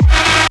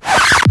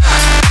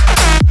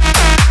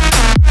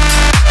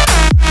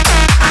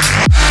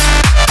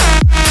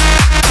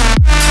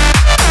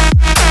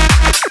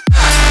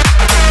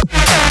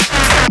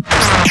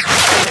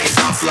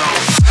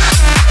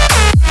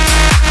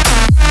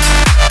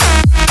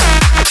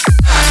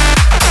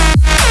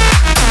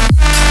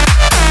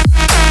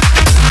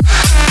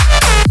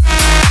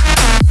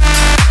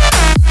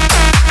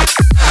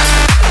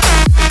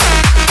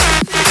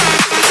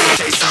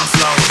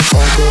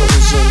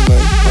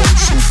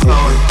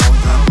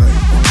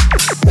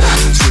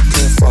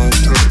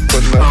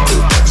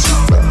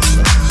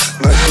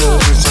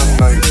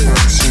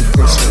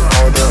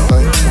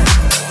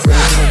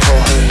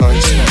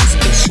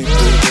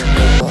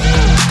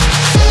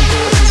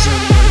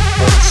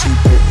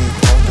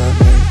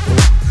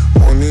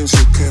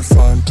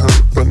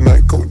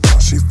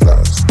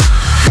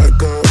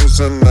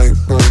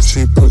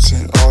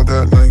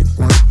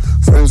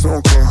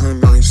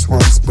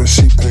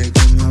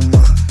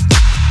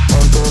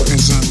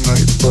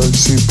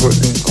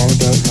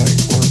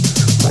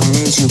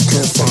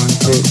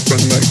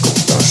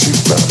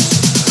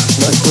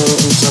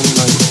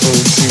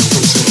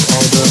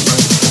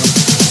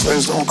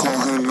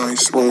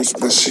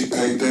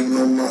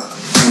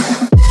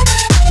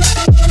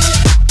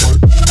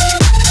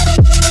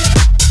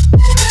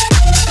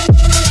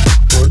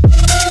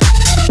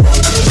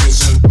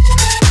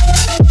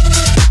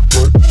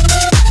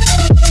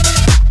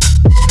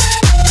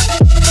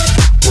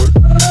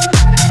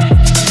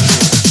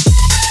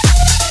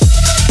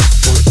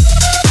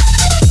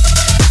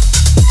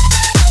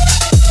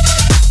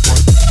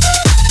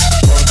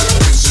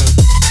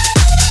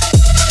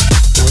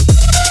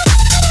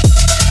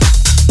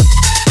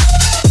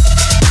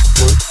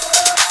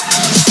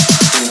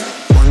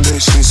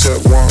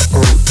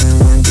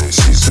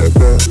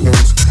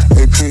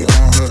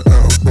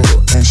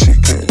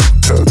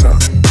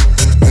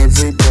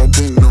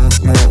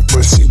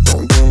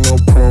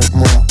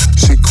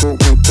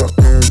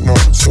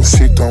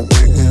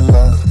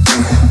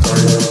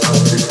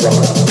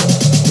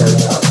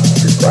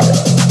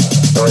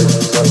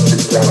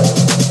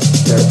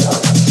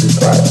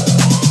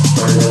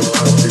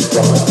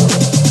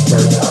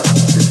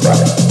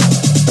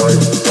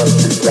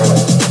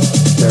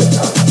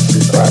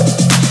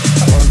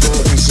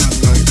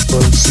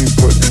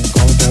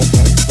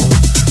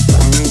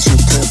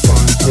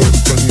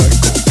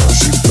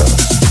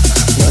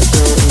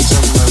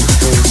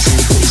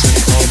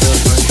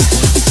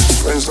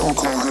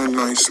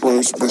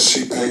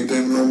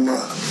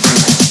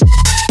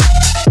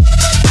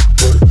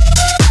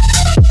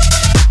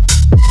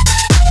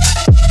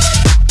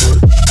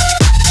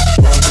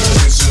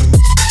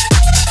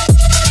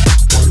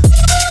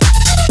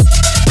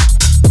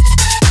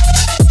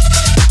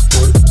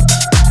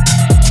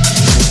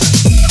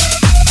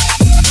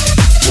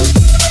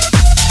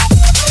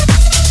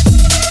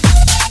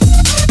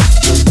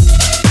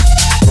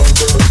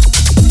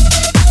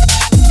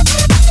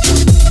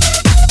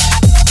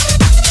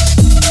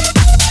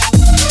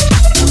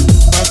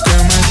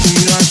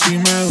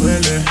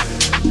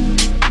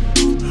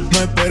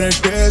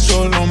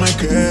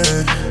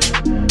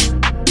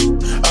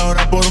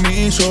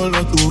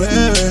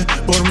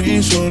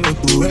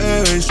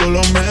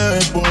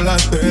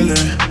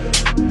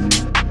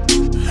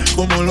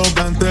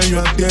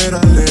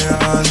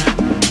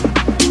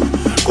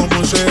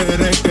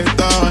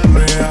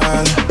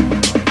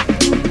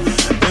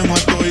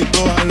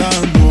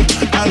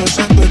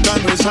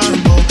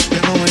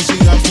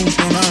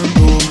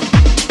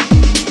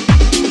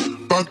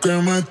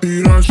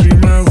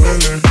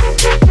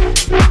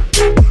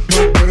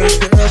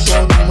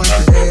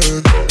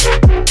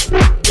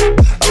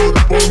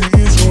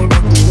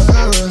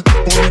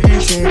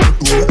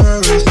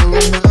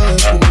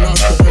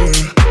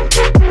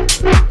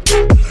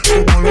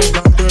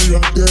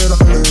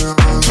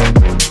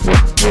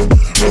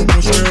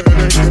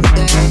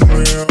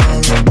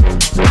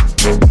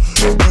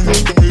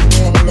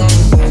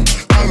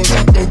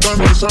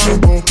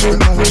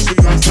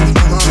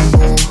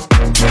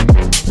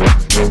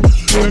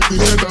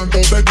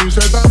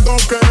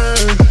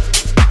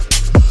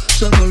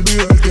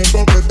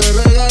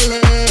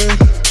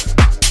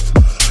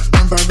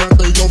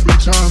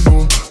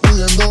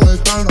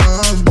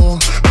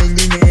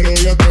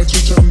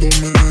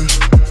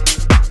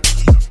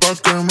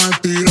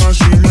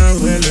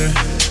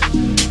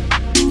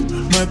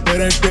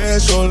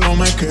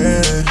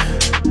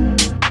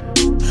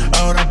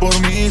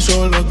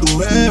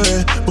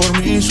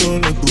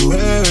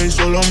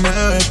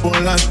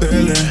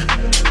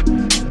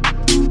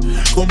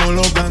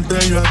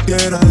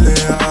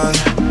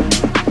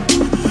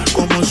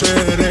 Como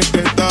seré que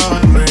estaba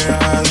en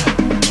real.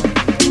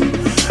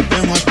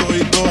 Tengo a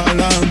todito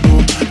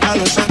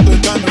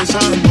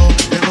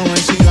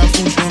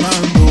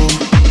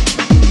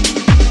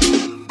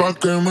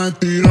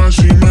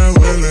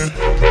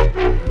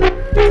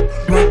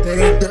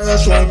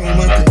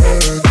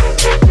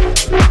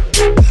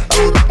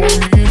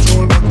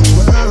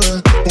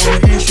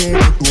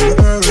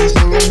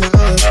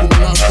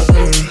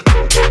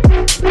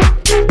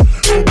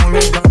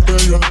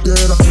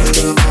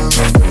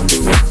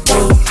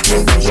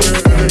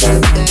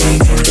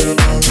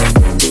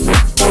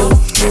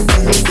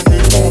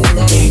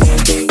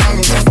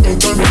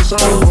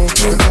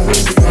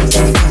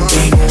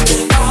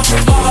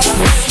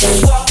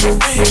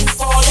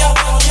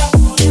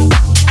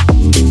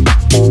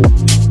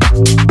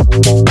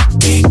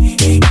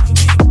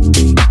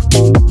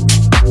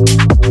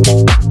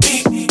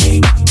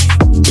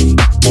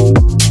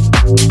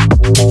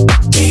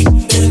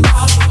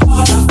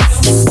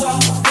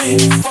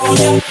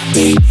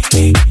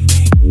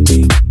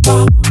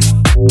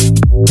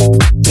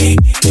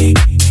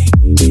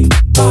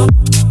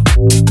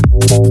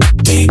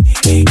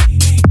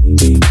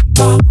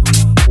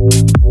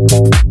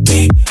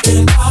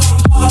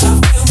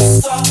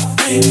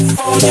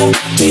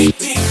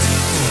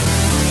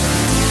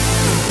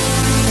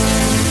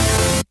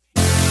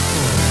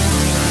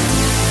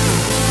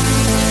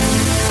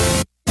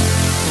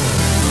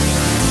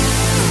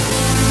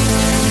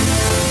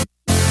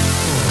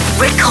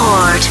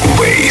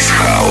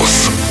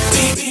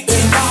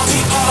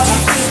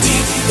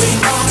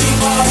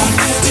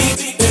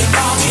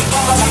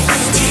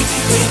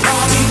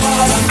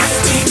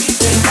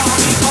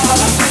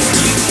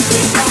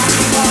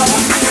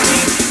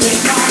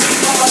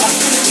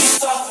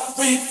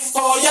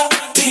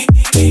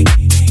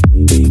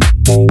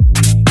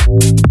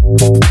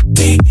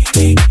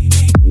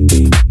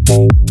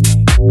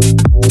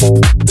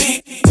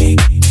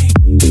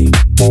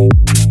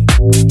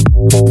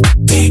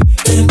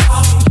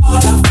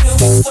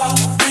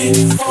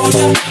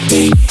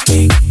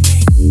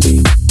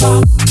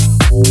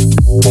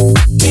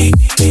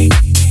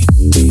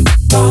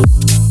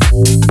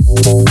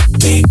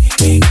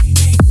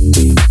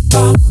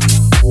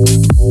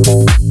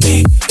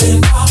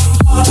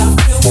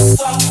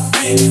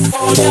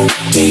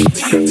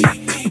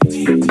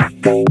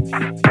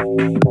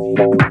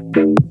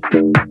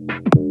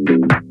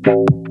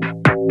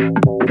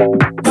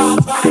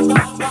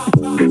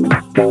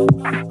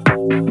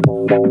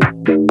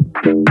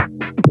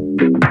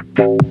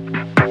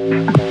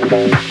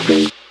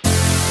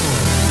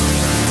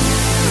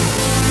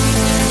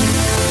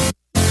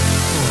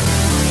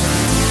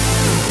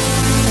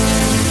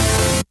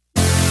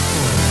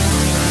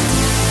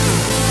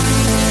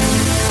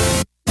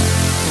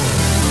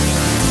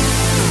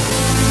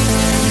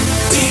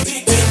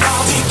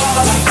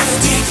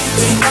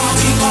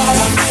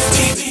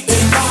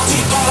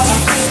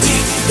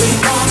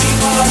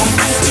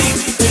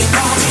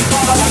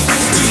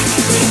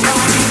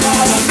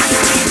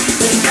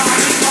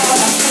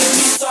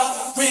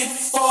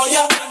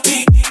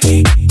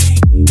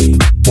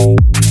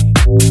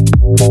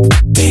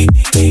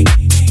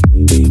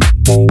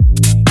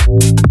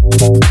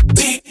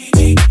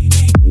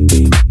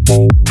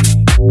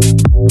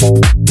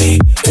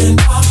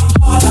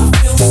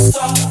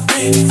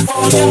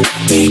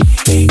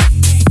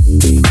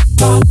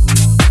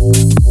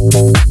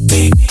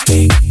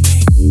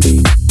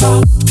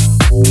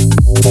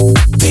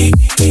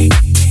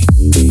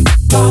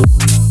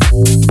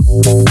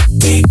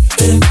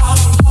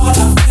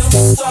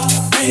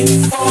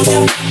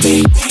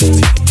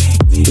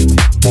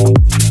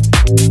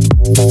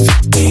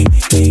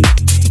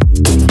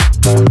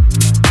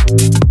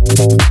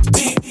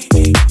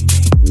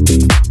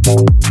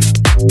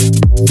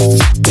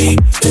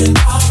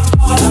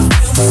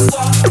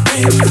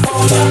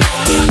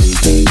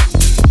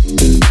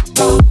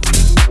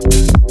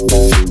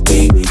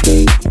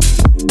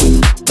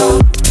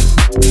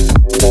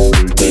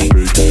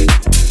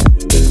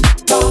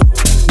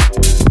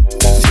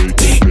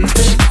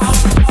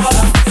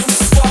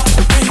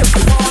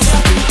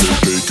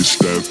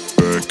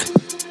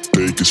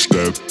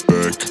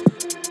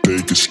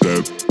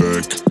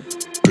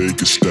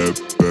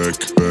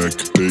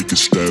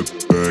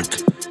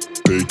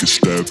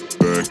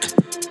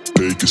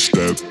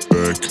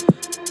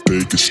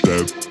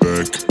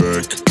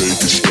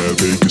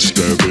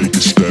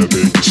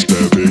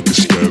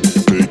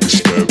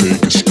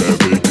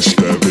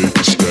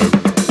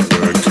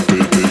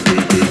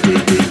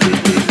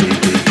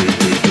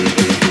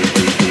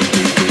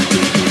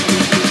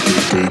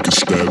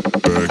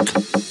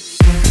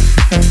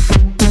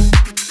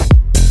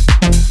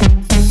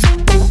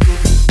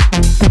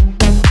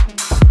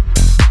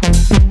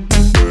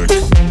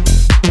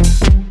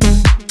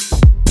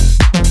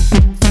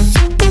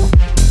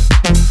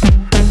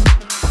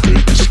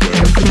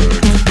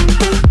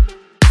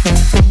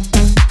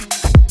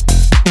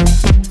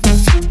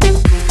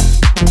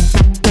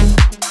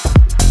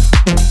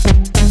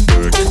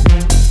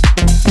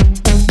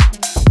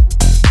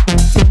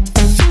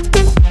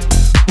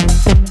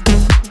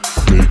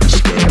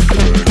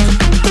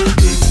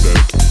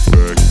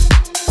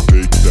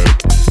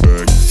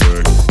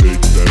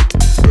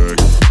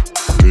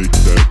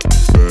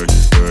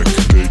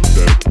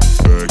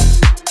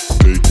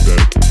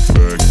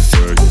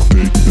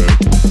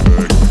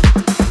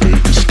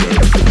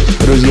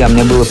Друзья,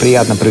 мне было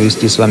приятно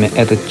провести с вами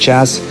этот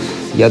час.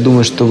 Я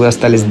думаю, что вы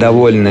остались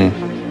довольны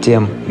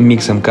тем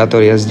миксом,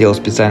 который я сделал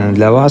специально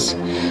для вас.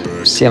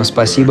 Всем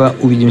спасибо.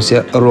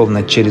 Увидимся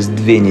ровно через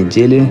 2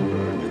 недели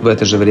в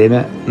это же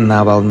время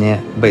на волне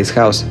Bass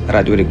House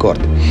Radio Record.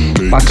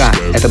 Пока.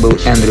 Это был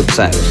Эндрю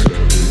Псайрус.